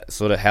looking at that,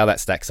 sort of how that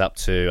stacks up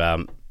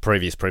to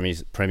previous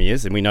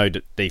premiers, and we know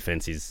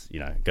defense is,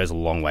 goes a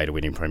long way to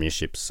winning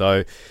premierships.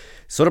 So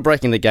sort of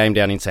breaking the game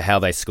down into how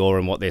they score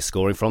and what they're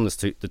scoring from.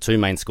 The two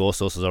main score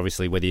sources,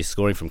 obviously, whether you're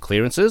scoring from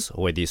clearances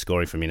or whether you're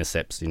scoring from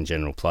intercepts in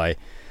general play.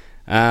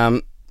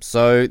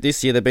 So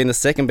this year they've been the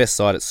second best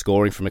side at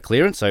scoring from a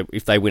clearance. So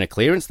if they win a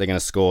clearance, they're going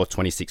to score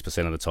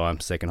 26% of the time,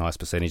 second highest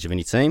percentage of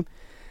any team.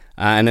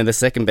 And then the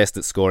second best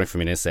at scoring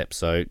from intercepts.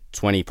 So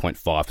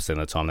 20.5% of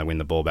the time they win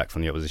the ball back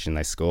from the opposition,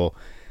 they score.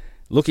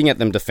 Looking at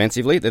them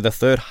defensively, they're the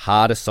third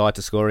hardest side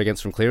to score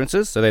against from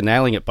clearances, so they're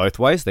nailing it both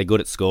ways. They're good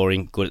at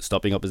scoring, good at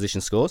stopping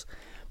opposition scores,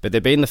 but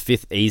they've been the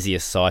 5th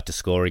easiest side to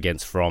score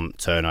against from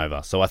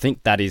turnover. So I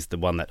think that is the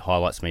one that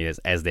highlights me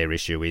as their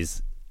issue,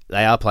 is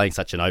they are playing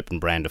such an open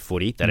brand of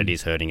footy that it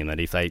is hurting them, that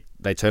if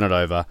they turn it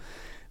over,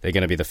 they're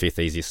going to be the 5th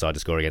easiest side to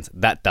score against.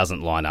 That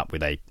doesn't line up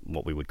with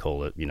what we would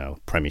call a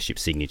premiership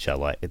signature.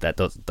 Like that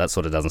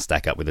sort of doesn't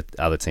stack up with the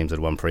other teams that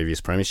have won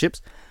previous premierships.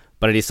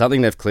 But it is something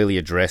they've clearly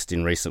addressed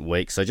in recent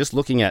weeks. So just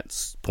looking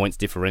at points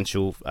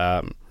differential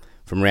from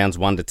rounds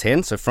 1 to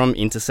 10. So from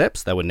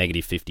intercepts, they were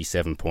negative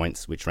 57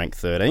 points, which ranked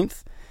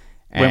 13th.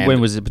 When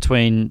was it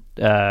between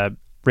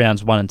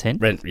rounds 1 and 10?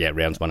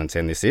 Rounds 1 and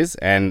 10 this is.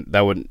 And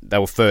they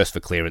were first for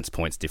clearance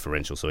points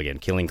differential. So again,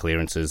 killing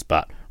clearances,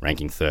 but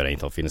ranking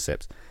 13th off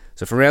intercepts.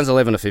 So for rounds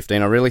 11 to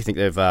 15, I really think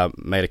they've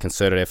made a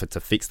concerted effort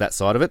to fix that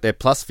side of it. They're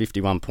plus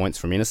 51 points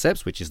from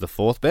intercepts, which is the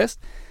 4th best.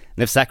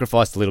 And they've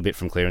sacrificed a little bit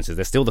from clearances.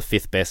 They're still the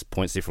 5th best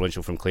points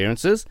differential from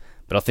clearances,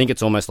 but I think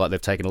it's almost like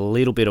they've taken a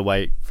little bit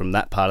away from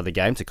that part of the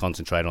game to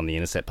concentrate on the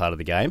intercept part of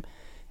the game.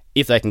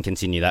 If they can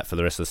continue that for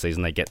the rest of the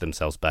season, they get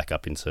themselves back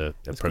up into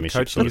a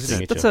premiership sort of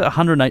signature. That's a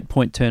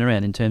 108-point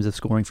turnaround in terms of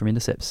scoring from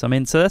intercepts. I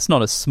mean, so that's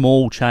not a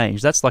small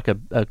change. That's like there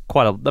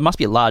must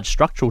be a large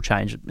structural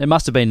change. It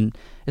must have been.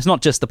 It's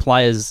not just the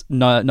players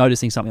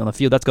noticing something on the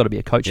field. That's got to be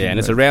a coaching. Yeah, and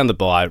it's around the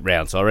bye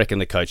round. So I reckon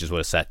the coaches would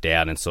have sat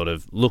down and sort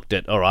of looked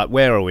at, all right,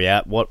 where are we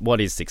at? What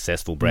is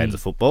successful brands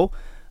of football?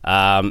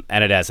 And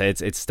it has.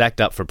 It's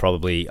stacked up for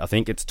probably, I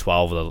think it's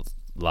 12 of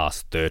the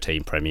last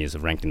 13 premiers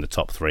have ranked in the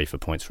top 3 for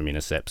points from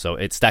intercept. So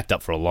it's stacked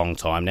up for a long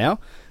time now.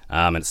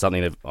 And it's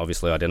something they've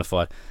obviously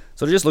identified.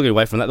 So just looking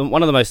away from that,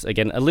 one of the most,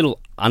 again, a little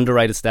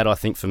underrated stat I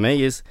think for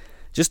me is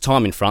just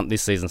time in front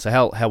this season. So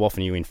how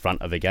often are you in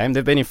front of a game?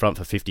 They've been in front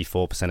for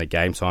 54% of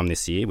game time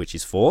this year, which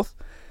is 4th.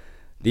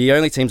 The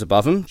only teams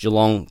above them,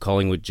 Geelong,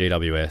 Collingwood,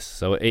 GWS.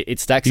 So it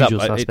stacks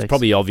Usual up. suspects. It's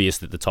probably obvious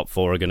that the top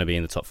 4 are going to be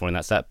in the top 4 in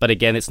that stat. But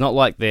again, it's not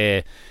like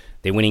they're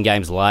winning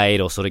games late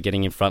or sort of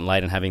getting in front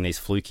late and having these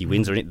fluky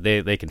wins. Or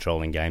they're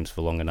controlling games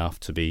for long enough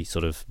to be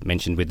sort of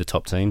mentioned with the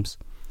top teams.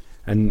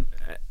 And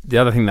the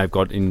other thing they've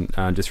got in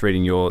just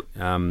reading your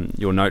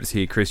notes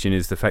here, Christian,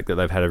 is the fact that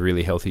they've had a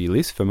really healthy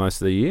list for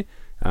most of the year.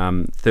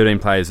 13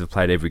 players have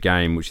played every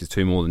game, which is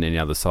 2 more than any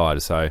other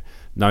side. So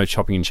no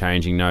chopping and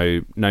changing,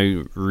 no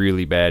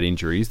really bad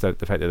injuries. The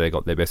fact that they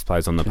got their best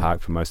players on the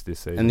park for most of this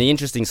season. And the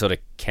interesting sort of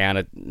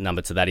counter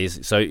number to that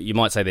is, so you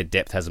might say their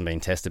depth hasn't been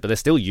tested, but they're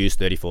still used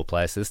 34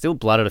 players. So they're still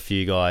blooded a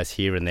few guys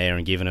here and there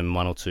and given them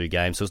 1 or 2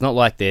 games. So it's not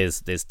like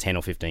there's 10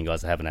 or 15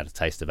 guys that haven't had a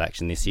taste of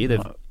action this year.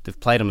 They've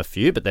played them a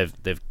few, but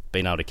they've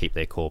been able to keep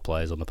their core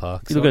players on the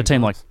park. You look at a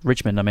team like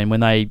Richmond. I mean,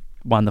 when they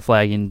won the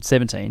flag in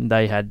 17,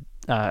 they had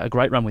a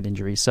great run with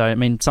injuries. So, I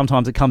mean,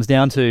 sometimes it comes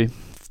down to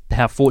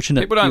how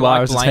fortunate People don't you like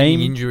are as a blaming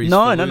team. injuries No.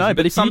 for losing, But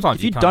but if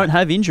sometimes you you can't. don't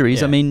have injuries,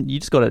 Yeah. I mean, you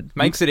just got to...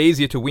 Makes it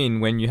easier to win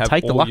when you have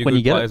Take the all luck your when good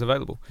you get it. players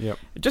available. Yep.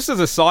 Just as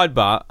a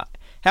sidebar,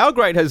 how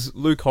great has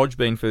Luke Hodge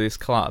been for this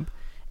club?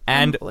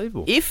 And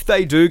Unbelievable. if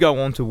they do go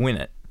on to win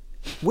it,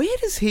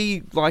 where's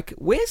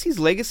his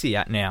legacy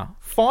at now?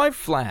 5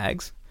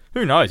 flags.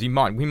 Who knows? We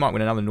might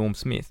win another Norm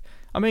Smith.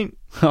 I mean,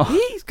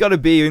 he's got to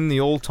be in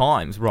the all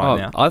times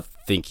now. I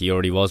think he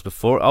already was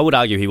before. I would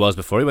argue he was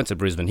before he went to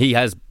Brisbane. He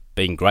has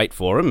been great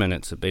for him, and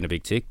it's been a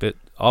big tick. But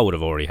I would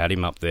have already had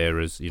him up there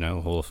as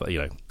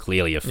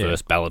clearly a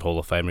first ballot Hall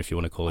of Famer, if you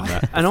want to call him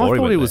that. And I before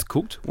thought he went was there.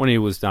 cooked when he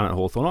was done at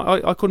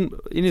Hawthorn. I couldn't...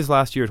 In his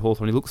last year at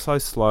Hawthorn, he looked so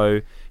slow.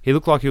 He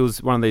looked like he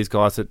was one of these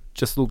guys that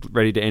just looked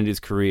ready to end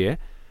his career.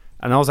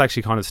 And I was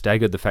actually kind of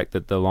staggered the fact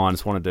that the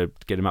Lions wanted to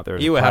get him up there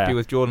as You a were player. happy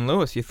with Jordan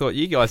Lewis. You thought,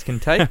 you guys can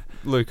take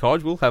Luke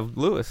Hodge. We'll have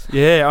Lewis.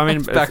 Yeah, I mean...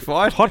 It's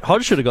backfired.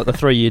 Hodge should have got the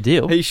 3-year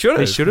deal. He should have.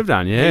 He should have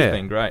done, yeah. He's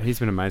been great. He's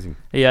been amazing.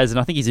 He has, and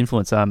I think his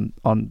influence on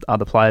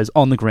other players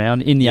on the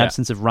ground in the Yeah.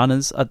 absence of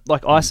runners.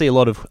 I see a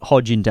lot of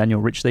Hodge in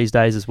Daniel Rich these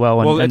days as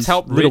well. And, It's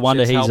helped little Rich,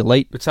 wonder it's he's helped-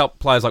 elite. It's helped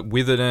players like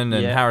Witherden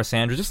and Yeah. Harris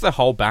Andrews. Just the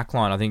whole back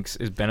line, I think,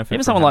 is benefited. Even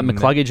from someone like having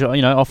them there.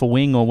 McCluggage, off a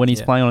wing or when he's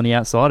Yeah. playing on the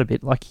outside a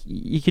bit. Like,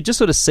 you could just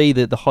sort of see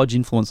the Hodge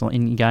influence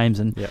in games.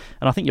 And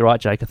I think you're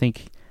right, Jake. I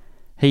think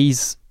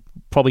he's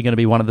probably going to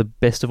be one of the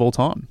best of all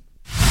time.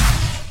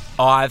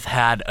 I've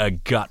had a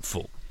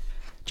gutful.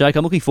 Jake,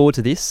 I'm looking forward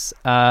to this.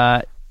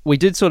 We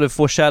did sort of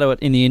foreshadow it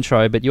in the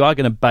intro, but you are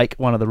going to bake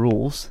one of the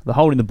rules, the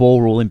holding the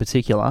ball rule in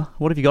particular.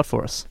 What have you got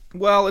for us?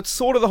 Well, it's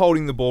sort of the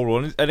holding the ball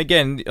rule. And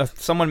again,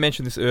 someone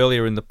mentioned this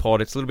earlier in the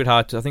pod. It's a little bit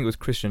hard to, I think it was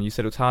Christian, you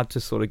said it's hard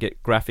to sort of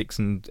get graphics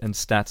and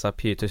stats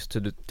up here to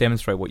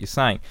demonstrate what you're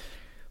saying.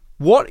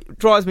 What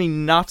drives me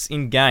nuts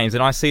in games,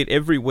 and I see it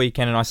every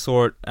weekend, and I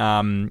saw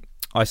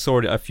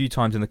it a few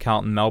times in the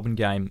Carlton-Melbourne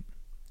game,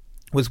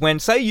 was when,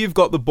 say you've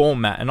got the ball,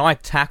 Matt, and I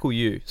tackle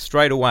you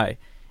straight away,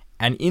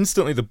 and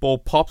instantly the ball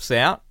pops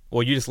out,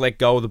 or you just let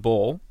go of the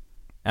ball,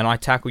 and I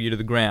tackle you to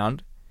the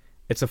ground,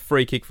 it's a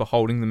free kick for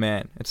holding the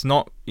man. It's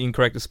not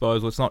incorrect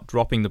disposal, it's not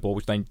dropping the ball,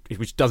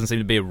 which doesn't seem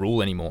to be a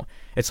rule anymore.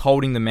 It's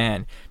holding the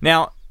man.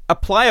 Now, a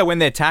player, when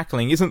they're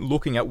tackling, isn't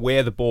looking at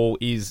where the ball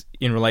is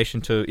in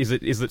relation to, is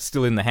it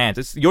still in the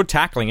hands? You're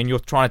tackling and you're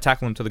trying to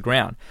tackle him to the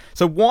ground.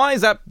 So why is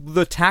that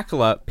the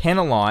tackler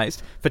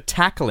penalised for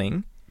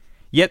tackling,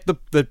 yet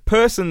the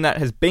person that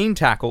has been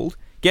tackled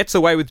gets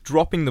away with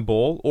dropping the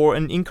ball or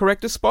an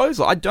incorrect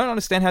disposal? I don't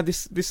understand how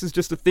this is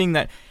just a thing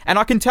that... And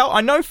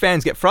I know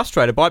fans get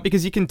frustrated by it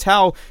because you can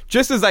tell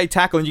just as they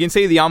tackle and you can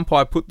see the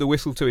umpire put the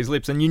whistle to his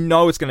lips and you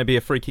know it's going to be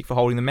a free kick for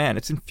holding the man.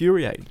 It's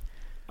infuriating.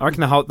 I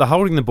reckon the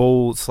holding the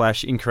ball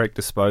 / incorrect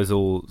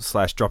disposal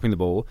 / dropping the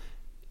ball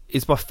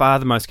is by far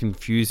the most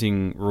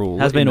confusing rule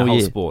Has been in the all whole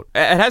year. sport.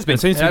 It has been. It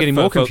seems to be getting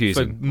more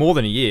confusing. For more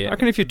than a year. I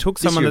reckon if you took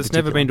This someone year in that's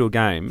never particular. been to a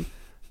game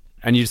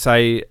and you'd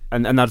say,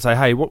 and they'd say,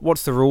 hey,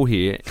 what's the rule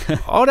here?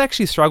 I would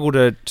actually struggle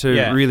to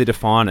Yeah. really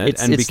define it.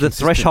 It's and be the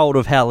consistent. threshold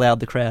of how loud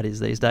the crowd is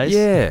these days.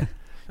 Yeah.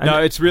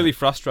 No, it's really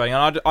frustrating.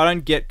 And I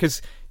don't get...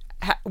 Because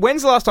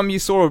when's the last time you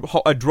saw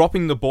a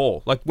dropping the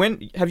ball? Like,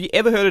 have you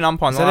ever heard an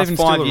umpire in Is the that last even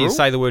still 5 a years rule?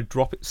 say the word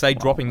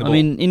dropping the I ball?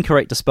 mean,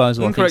 incorrect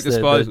disposal. Incorrect I think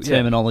disposal, is the yeah.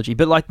 terminology.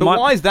 But like, but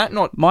why is that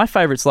not... my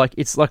favourite's like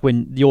it's like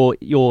when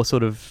you're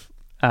sort of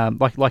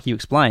like you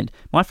explained.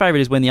 My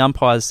favourite is when the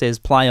umpire says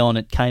play on,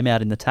 it came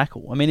out in the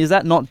tackle. I mean, is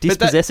that not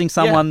dispossessing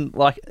someone?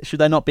 Like, should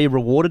they not be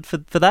rewarded for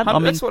that? I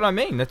mean, that's what I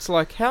mean. It's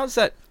like, how's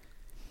that...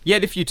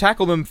 Yet if you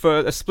tackle them for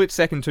a split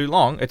second too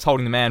long, it's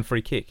holding the man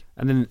free kick.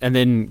 And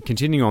then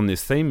continuing on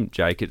this theme,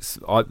 Jake, if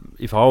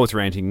I was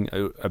ranting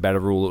about a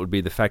rule, it would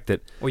be the fact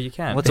that Well, you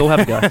can. let's all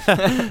have a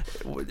go.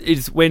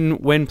 it's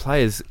when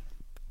players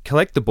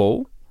collect the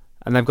ball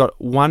and they've got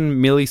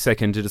 1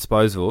 millisecond to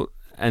dispose of it,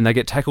 and they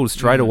get tackled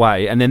straight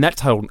away, and then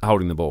that's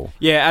holding the ball.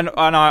 Yeah, and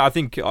I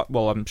think,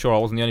 well, I'm sure I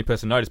wasn't the only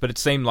person to notice, but it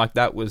seemed like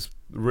that was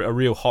a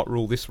real hot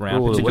rule this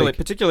round,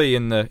 particularly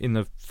in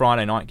the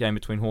Friday night game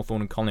between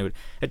Hawthorn and Collingwood.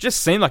 It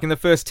just seemed like in the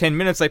first 10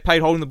 minutes they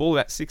played holding the ball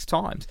about 6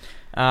 times.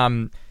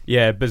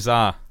 Yeah,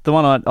 bizarre. The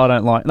one I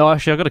don't like... No,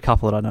 actually, I've got a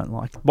couple that I don't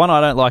like. One I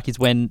don't like is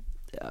when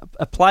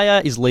a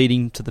player is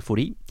leading to the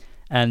footy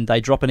and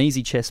they drop an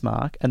easy chest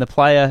mark, and the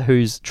player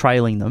who's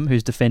trailing them,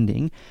 who's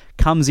defending,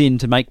 comes in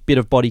to make a bit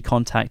of body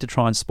contact to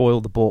try and spoil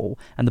the ball,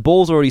 and the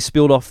ball's already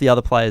spilled off the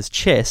other player's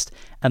chest,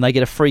 and they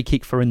get a free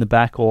kick for in the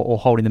back or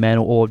holding the man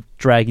or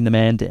dragging the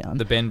man down.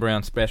 The Ben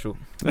Brown special.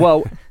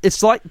 Well,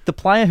 it's like the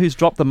player who's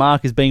dropped the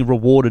mark is being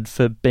rewarded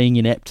for being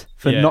inept,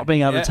 for not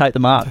being able to take the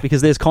mark,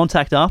 because there's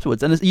contact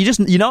afterwards, and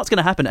you know it's going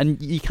to happen, and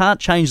you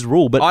can't change the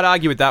rule. But I'd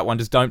argue with that one.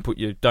 Just don't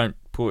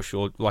push,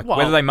 or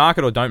whether they mark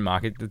it or don't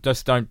mark it,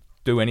 just don't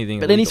do anything.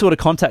 But illegal. any sort of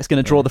contact's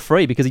going to draw the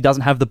free because he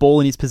doesn't have the ball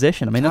in his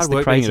possession. I mean, that's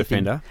the crazy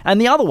thing. And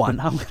the other one,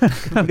 I'm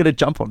going to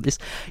jump on this,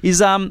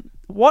 is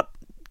what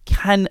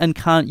can and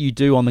can't you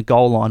do on the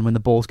goal line when the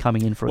ball's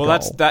coming in for a goal? Well,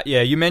 that's that.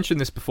 Yeah, you mentioned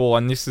this before,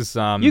 and this is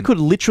you could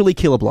literally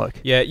kill a bloke.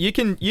 Yeah, you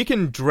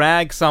can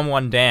drag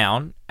someone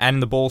down,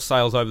 and the ball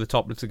sails over the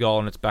top. It's a goal,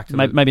 and it's back to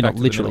maybe back not to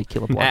literally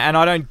kill a bloke. And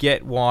I don't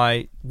get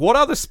why. What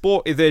other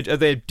sport are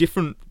there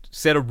different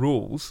set of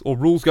rules, or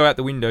rules go out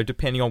the window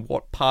depending on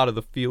what part of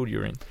the field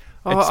you're in?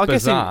 It's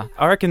bizarre.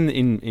 I reckon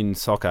in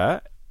soccer,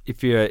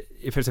 if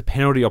it's a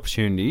penalty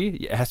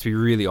opportunity, it has to be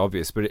really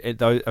obvious. But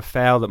a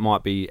foul that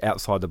might be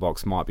outside the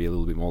box might be a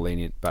little bit more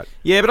lenient. But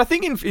yeah, but I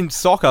think in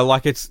soccer,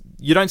 like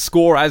you don't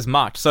score as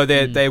much, so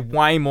they're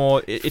way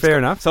more. Fair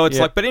enough. So it's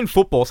like, but in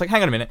football, it's like,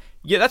 hang on a minute.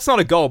 Yeah, that's not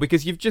a goal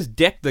because you've just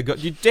decked the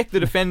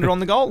defender on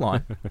the goal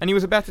line, and he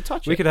was about to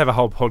touch it. We could have a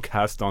whole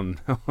podcast on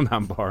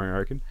umpiring, I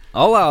reckon.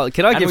 Oh,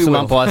 can I give some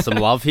umpires some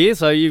love here?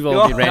 So you've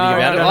all been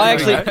ranting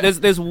about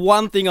it. There's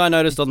one thing I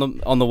noticed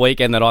on the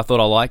weekend that I thought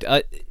I liked.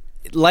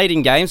 Late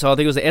in game, so I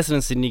think it was the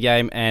Essendon Sydney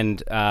game and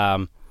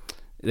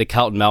the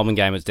Carlton Melbourne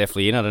game was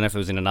definitely in. I don't know if it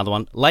was in another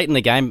one. Late in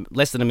the game,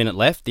 less than a minute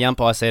left, the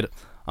umpire said,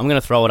 I'm going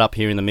to throw it up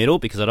here in the middle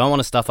because I don't want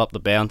to stuff up the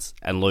bounce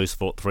and lose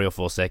 3 or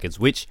 4 seconds,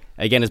 which,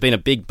 again, has been a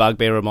big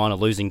bugbear of mine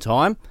of losing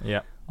time.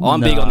 Yeah.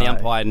 I'm big on the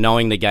umpire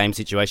knowing the game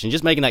situation.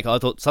 Just making that call. I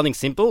thought something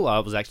simple. I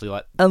was actually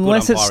like...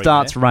 Unless it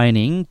starts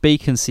raining, be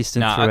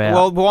consistent throughout.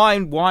 Well,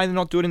 why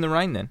not do it in the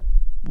rain then?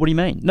 What do you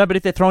mean? No, but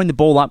if they're throwing the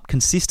ball up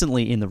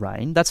consistently in the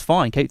rain, that's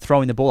fine. Keep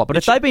throwing the ball up. But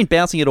if they've been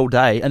bouncing it all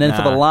day, and then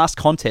for the last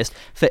contest,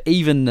 for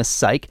evenness'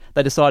 sake,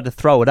 they decide to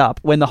throw it up,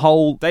 when the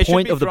whole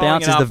point of the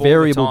bounce is the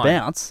variable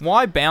bounce.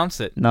 Why bounce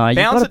it? No, you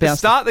bounce it to bounce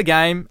start the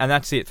game, and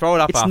that's it. Throw it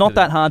up. It's not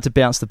that hard to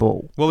bounce the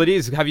ball. Well, it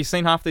is. Have you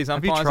seen half these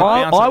umpires?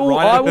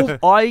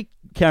 I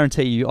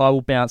guarantee you, I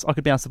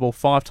could bounce the ball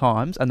 5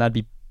 times, and they'd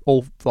be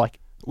all like.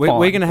 We're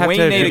going to have to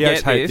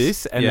videotape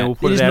this, and then we'll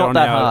put it out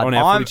on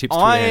our Footy Tips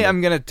Twitter. I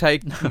am going to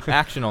take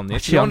action on this.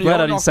 Actually, I'm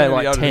glad I didn't say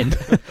like 10.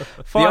 The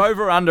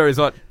over-under is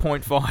like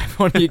 0.5.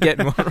 What are you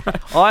getting?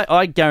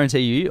 I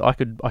guarantee you, I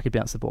could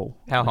bounce the ball.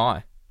 How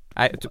high?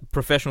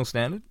 Professional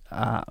standard?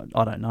 I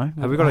don't know.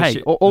 Have we got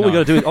all I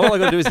got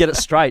to do is get it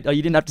straight.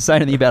 You didn't have to say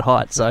anything about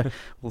height, so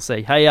we'll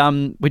see. Hey,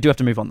 we do have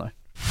to move on though.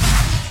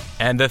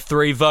 And the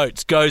 3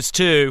 votes goes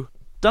to...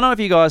 Don't know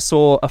if you guys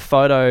saw a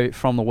photo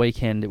from the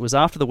weekend. It was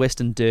after the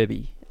Western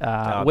Derby.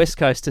 West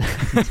Coast...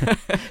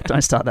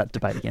 Don't start that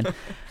debate again.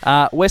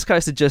 West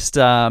Coast had just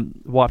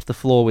wiped the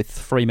floor with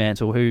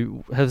Fremantle,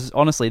 who has,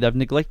 honestly, they've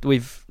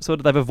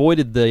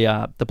avoided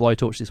the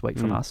blowtorch this week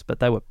from us, but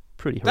they were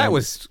pretty horrendous. That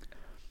was...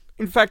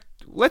 In fact,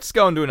 let's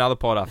go and do another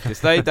pod after this.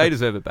 They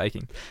deserve a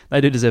baking.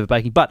 They do deserve a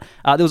baking. But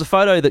there was a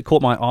photo that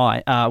caught my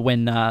eye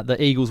when the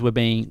Eagles were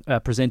being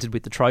presented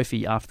with the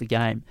trophy after the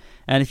game.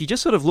 And if you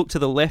just sort of look to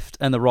the left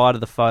and the right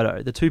of the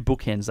photo, the two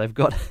bookends, they've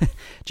got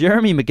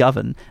Jeremy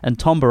McGovern and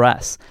Tom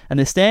Barrass. And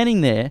they're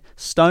standing there,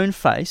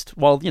 stone-faced,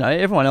 while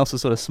everyone else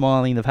is sort of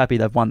smiling. They're happy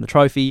they've won the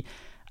trophy.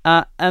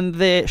 And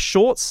their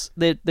shorts,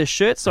 their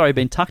shirts,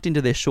 been tucked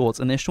into their shorts,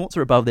 and their shorts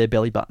are above their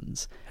belly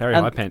buttons. Harry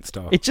High Pants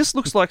style. It just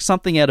looks like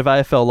something out of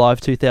AFL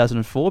Live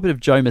 2004, a bit of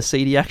Joe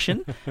Mercedes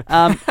action.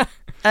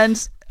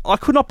 And I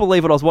could not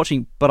believe what I was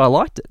watching, but I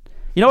liked it.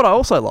 You know what I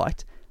also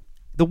liked?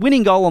 The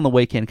winning goal on the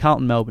weekend,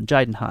 Carlton Melbourne,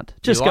 Jaden Hunt,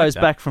 just goes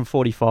back from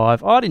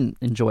 45. I didn't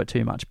enjoy it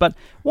too much, but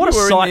what a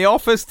sight! You were in the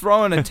office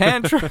throwing a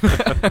tantrum.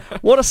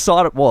 What a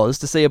sight it was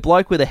to see a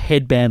bloke with a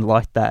headband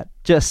like that,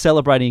 just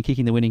celebrating and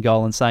kicking the winning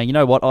goal and saying, you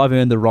know what, I've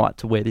earned the right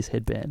to wear this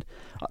headband.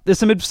 There's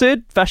some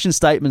absurd fashion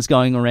statements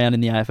going around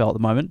in the AFL at the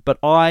moment, but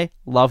I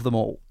love them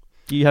all.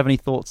 Do you have any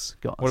thoughts,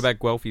 guys? What about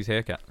Guelphy's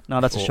haircut?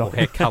 No, that's a shocker.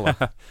 Hair colour.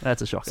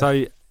 That's a shocker.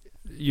 So...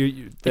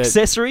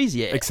 accessories,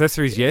 yeah.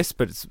 Accessories, yes,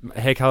 but it's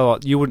hair colour.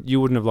 You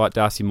wouldn't have liked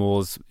Darcy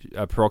Moore's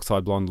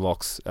peroxide blonde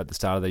locks at the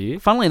start of the year.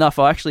 Funnily enough,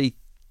 I actually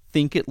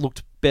think it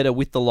looked better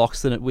with the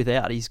locks than it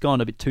without. He's gone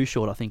a bit too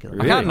short, I think.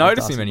 I can't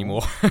notice him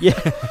anymore. Yeah,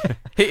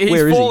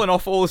 he's fallen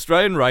off All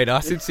Australian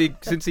radar since he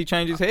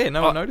changed his hair.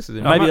 No one notices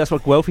him. Maybe that's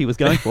what Guelphy was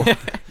going for.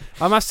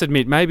 I must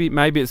admit,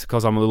 maybe it's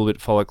because I'm a little bit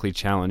follically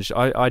challenged.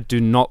 I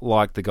do not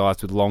like the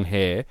guys with long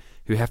hair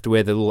who have to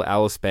wear the little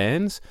Alice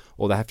bands,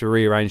 or they have to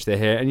rearrange their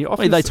hair. And you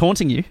often Are they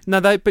taunting you?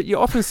 No, but you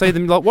often see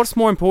them like, what's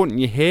more important,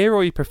 your hair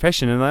or your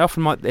profession? And they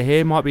often their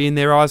hair might be in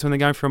their eyes when they're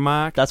going for a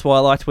mark. That's why I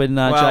liked when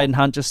Jaden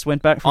Hunt just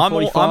went back from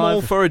 45. I'm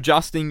all for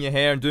adjusting your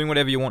hair and doing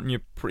whatever you want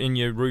in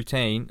your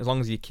routine, as long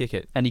as you kick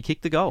it. And he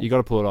kicked the goal. You got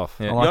to pull it off.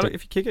 Yeah.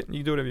 If you kick it, you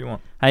can do whatever you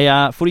want. Hey,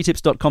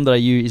 footytips.com.au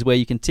is where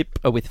you can tip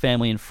with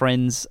family and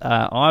friends.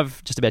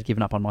 I've just about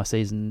given up on my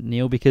season,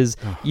 Neil, because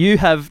you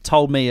have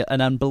told me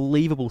an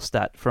unbelievable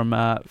stat from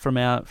our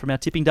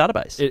tipping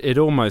database. It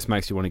almost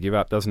makes you want to give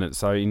up, doesn't it?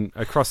 So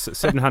across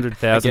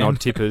 700,000 odd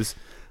tippers,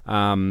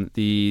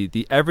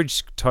 the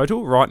average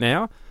total right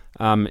now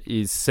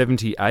is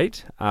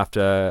 78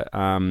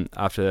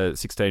 after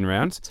 16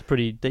 rounds. It's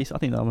pretty decent. I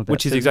think I'm about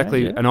which is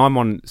exactly, and I'm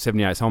on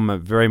 78, so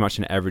I'm very much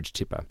an average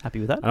tipper. Happy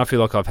with that? And I feel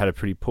like I've had a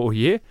pretty poor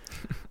year.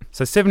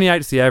 So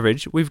 78 is the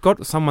average. We've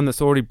got someone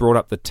that's already brought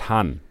up the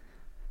ton.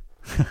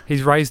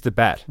 He's raised the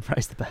bat.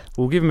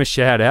 We'll give him a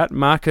shout out,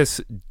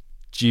 Marcus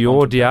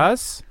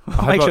Georgias.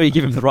 Make sure you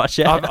give him the right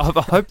shout.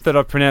 I hope that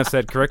I've pronounced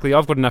that correctly.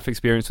 I've got enough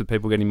experience with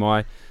people getting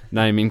my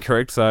name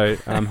incorrect, so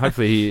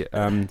hopefully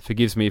he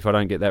forgives me if I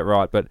don't get that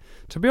right. But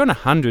to be on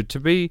 100, to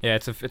be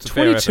it's a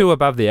 22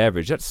 above the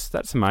average,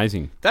 that's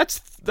amazing.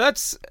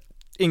 That's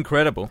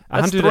incredible.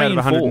 That's 100 3 out of and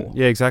 100. 4.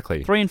 Yeah,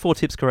 exactly. 3 and 4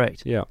 tips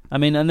correct. Yeah. I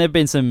mean, and there have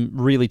been some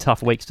really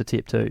tough weeks to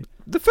tip too.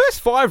 The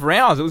first 5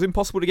 rounds, it was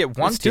impossible to get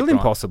one. It's still tip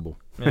impossible.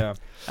 Right.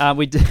 Yeah.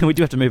 We do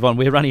have to move on.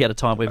 We're running out of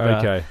time.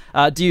 Okay.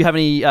 Do you have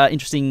any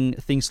interesting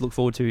things to look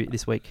forward to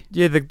this week?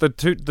 Yeah,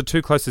 the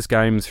two closest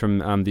games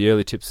from the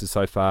early tipsters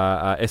so far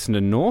are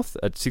Essendon North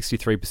at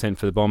 63%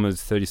 for the Bombers,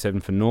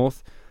 37% for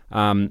North.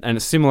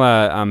 And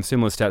similar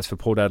stats for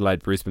Port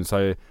Adelaide, Brisbane.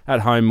 So at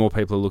home, more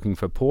people are looking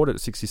for Port at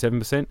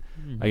 67%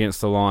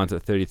 against the Lions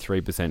at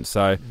 33%.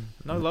 So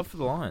no love for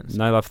the Lions.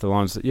 No love for the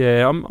Lions.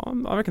 Yeah,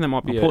 I reckon that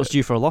might be. Port's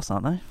due for a loss,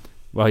 aren't they?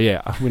 Well,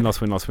 yeah, win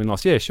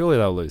loss. Yeah, surely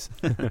they'll lose.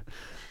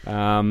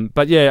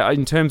 But yeah,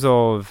 in terms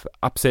of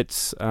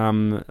upsets,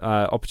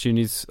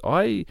 opportunities,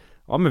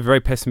 I'm a very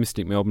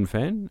pessimistic Melbourne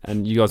fan,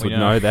 and you guys would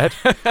know that.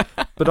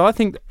 But I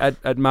think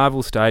at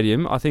Marvel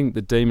Stadium, I think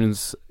the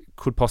Demons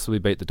could possibly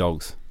beat the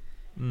Dogs.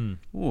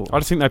 I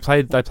just think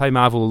they play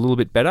Marvel a little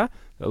bit better,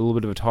 a little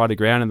bit of a tighter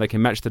ground, and they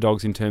can match the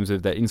Dogs in terms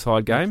of their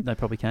inside game. They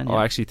probably can. Yeah.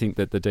 I actually think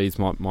that the D's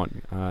might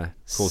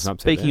cause an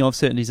upset. Speaking of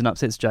certainties and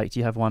upsets, Jake, do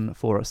you have one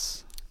for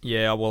us?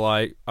 Yeah, well,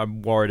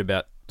 I'm worried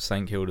about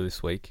St Kilda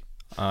this week.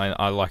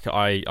 I'm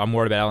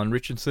worried about Alan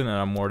Richardson, and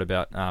I'm worried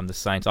about the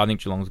Saints. I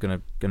think Geelong's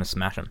going to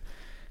smash them.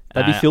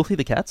 They'd be filthy,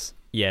 the Cats.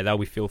 Yeah, they'll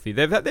be filthy.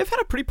 They've had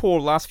a pretty poor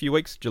last few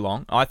weeks,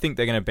 Geelong. I think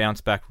they're going to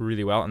bounce back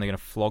really well, and they're going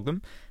to flog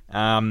them.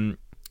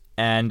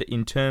 And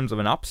in terms of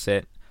an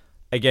upset,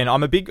 again,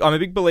 I'm a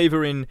big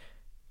believer in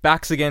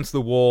backs against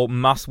the wall,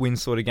 must-win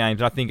sort of games.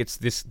 And I think it's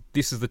this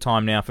is the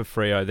time now for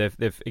Freo.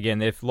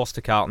 They've lost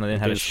to Carlton and then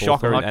had a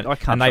shocker,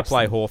 and they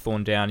play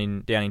Hawthorn down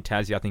in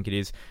Tassie, I think it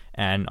is.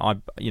 And I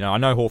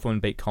know Hawthorn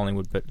beat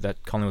Collingwood, but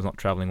that Collingwood's not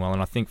travelling well.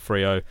 And I think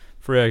Freo,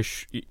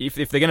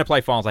 if they're going to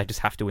play finals, they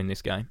just have to win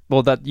this game.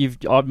 Well,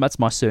 that's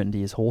my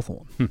certainty is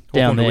Hawthorn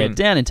down there,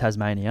 down in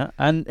Tasmania,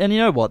 and you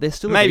know what? They're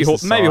still maybe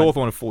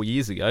Hawthorn of 4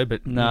 years ago,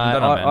 but no,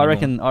 I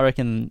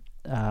reckon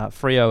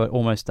Freo are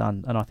almost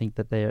done, and I think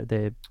that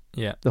the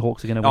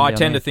Hawks are going to win. I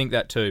tend to think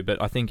that too,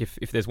 but I think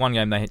if there's one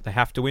game they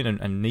have to win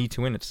and need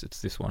to win, it's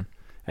this one.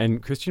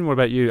 And Christian, what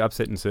about you?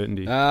 Upset and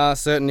certainty?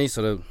 Certainty,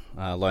 sort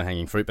of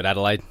low-hanging fruit, but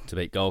Adelaide to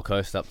beat Gold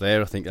Coast up there,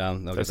 I think they'll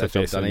get that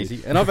job done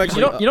easy. And I've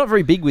actually you're not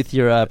very big with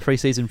your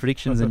pre-season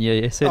predictions and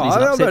your certainties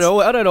and upsets.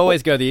 I don't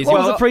always go the easy. What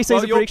was the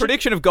pre-season your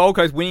prediction of Gold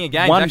Coast winning a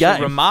game is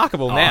actually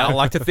remarkable now. I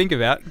like to think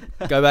about.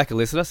 Go back and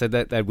listen. I said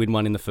that they'd win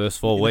one in the first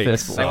 4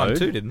 weeks. They won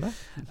 2, didn't they?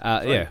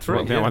 Yeah,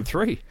 they won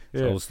 3.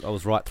 Yeah. So I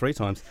was right 3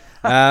 times.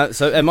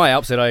 And my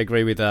upset, I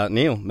agree with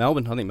Neil.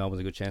 Melbourne. I think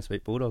Melbourne's a good chance to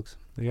beat Bulldogs.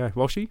 There you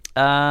go. Walshy?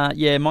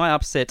 My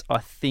upset, I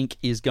think,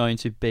 is going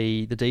to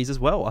be the D's as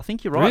well. I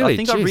think you're right. Really?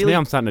 Now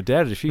I'm starting to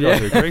doubt it if you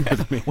guys are agreeing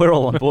with me. We're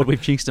all on board.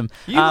 We've jinxed them.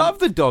 You love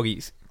the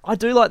Doggies. I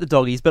do like the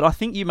Doggies, but I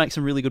think you make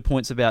some really good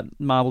points about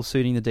Marvel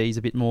suiting the D's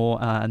a bit more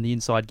and the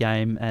inside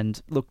game.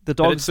 And look, the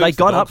Dogs, they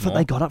got up for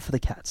the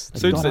Cats.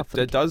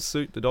 It does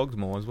suit the Dogs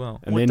more as well.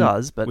 And then it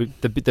does, but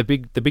the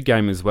big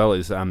game as well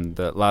is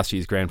the last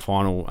year's grand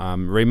final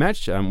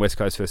rematch, West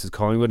Coast versus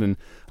Collingwood. And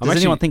does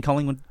anyone think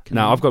Collingwood?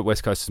 No, I've got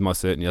West Coast as my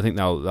certainty. I think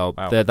they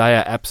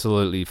are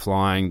absolutely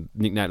flying.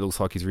 Nick Nat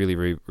looks like he's really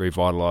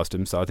revitalised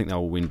them, so I think they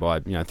will win by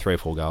 3 or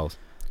 4 goals.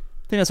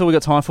 I think that's all we've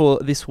got time for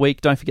this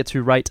week. Don't forget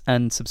to rate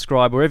and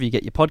subscribe wherever you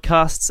get your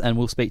podcasts, and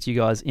we'll speak to you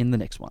guys in the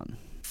next one.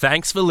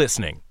 Thanks for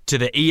listening to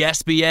the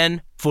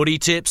ESPN Footy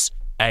Tips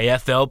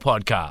AFL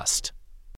podcast.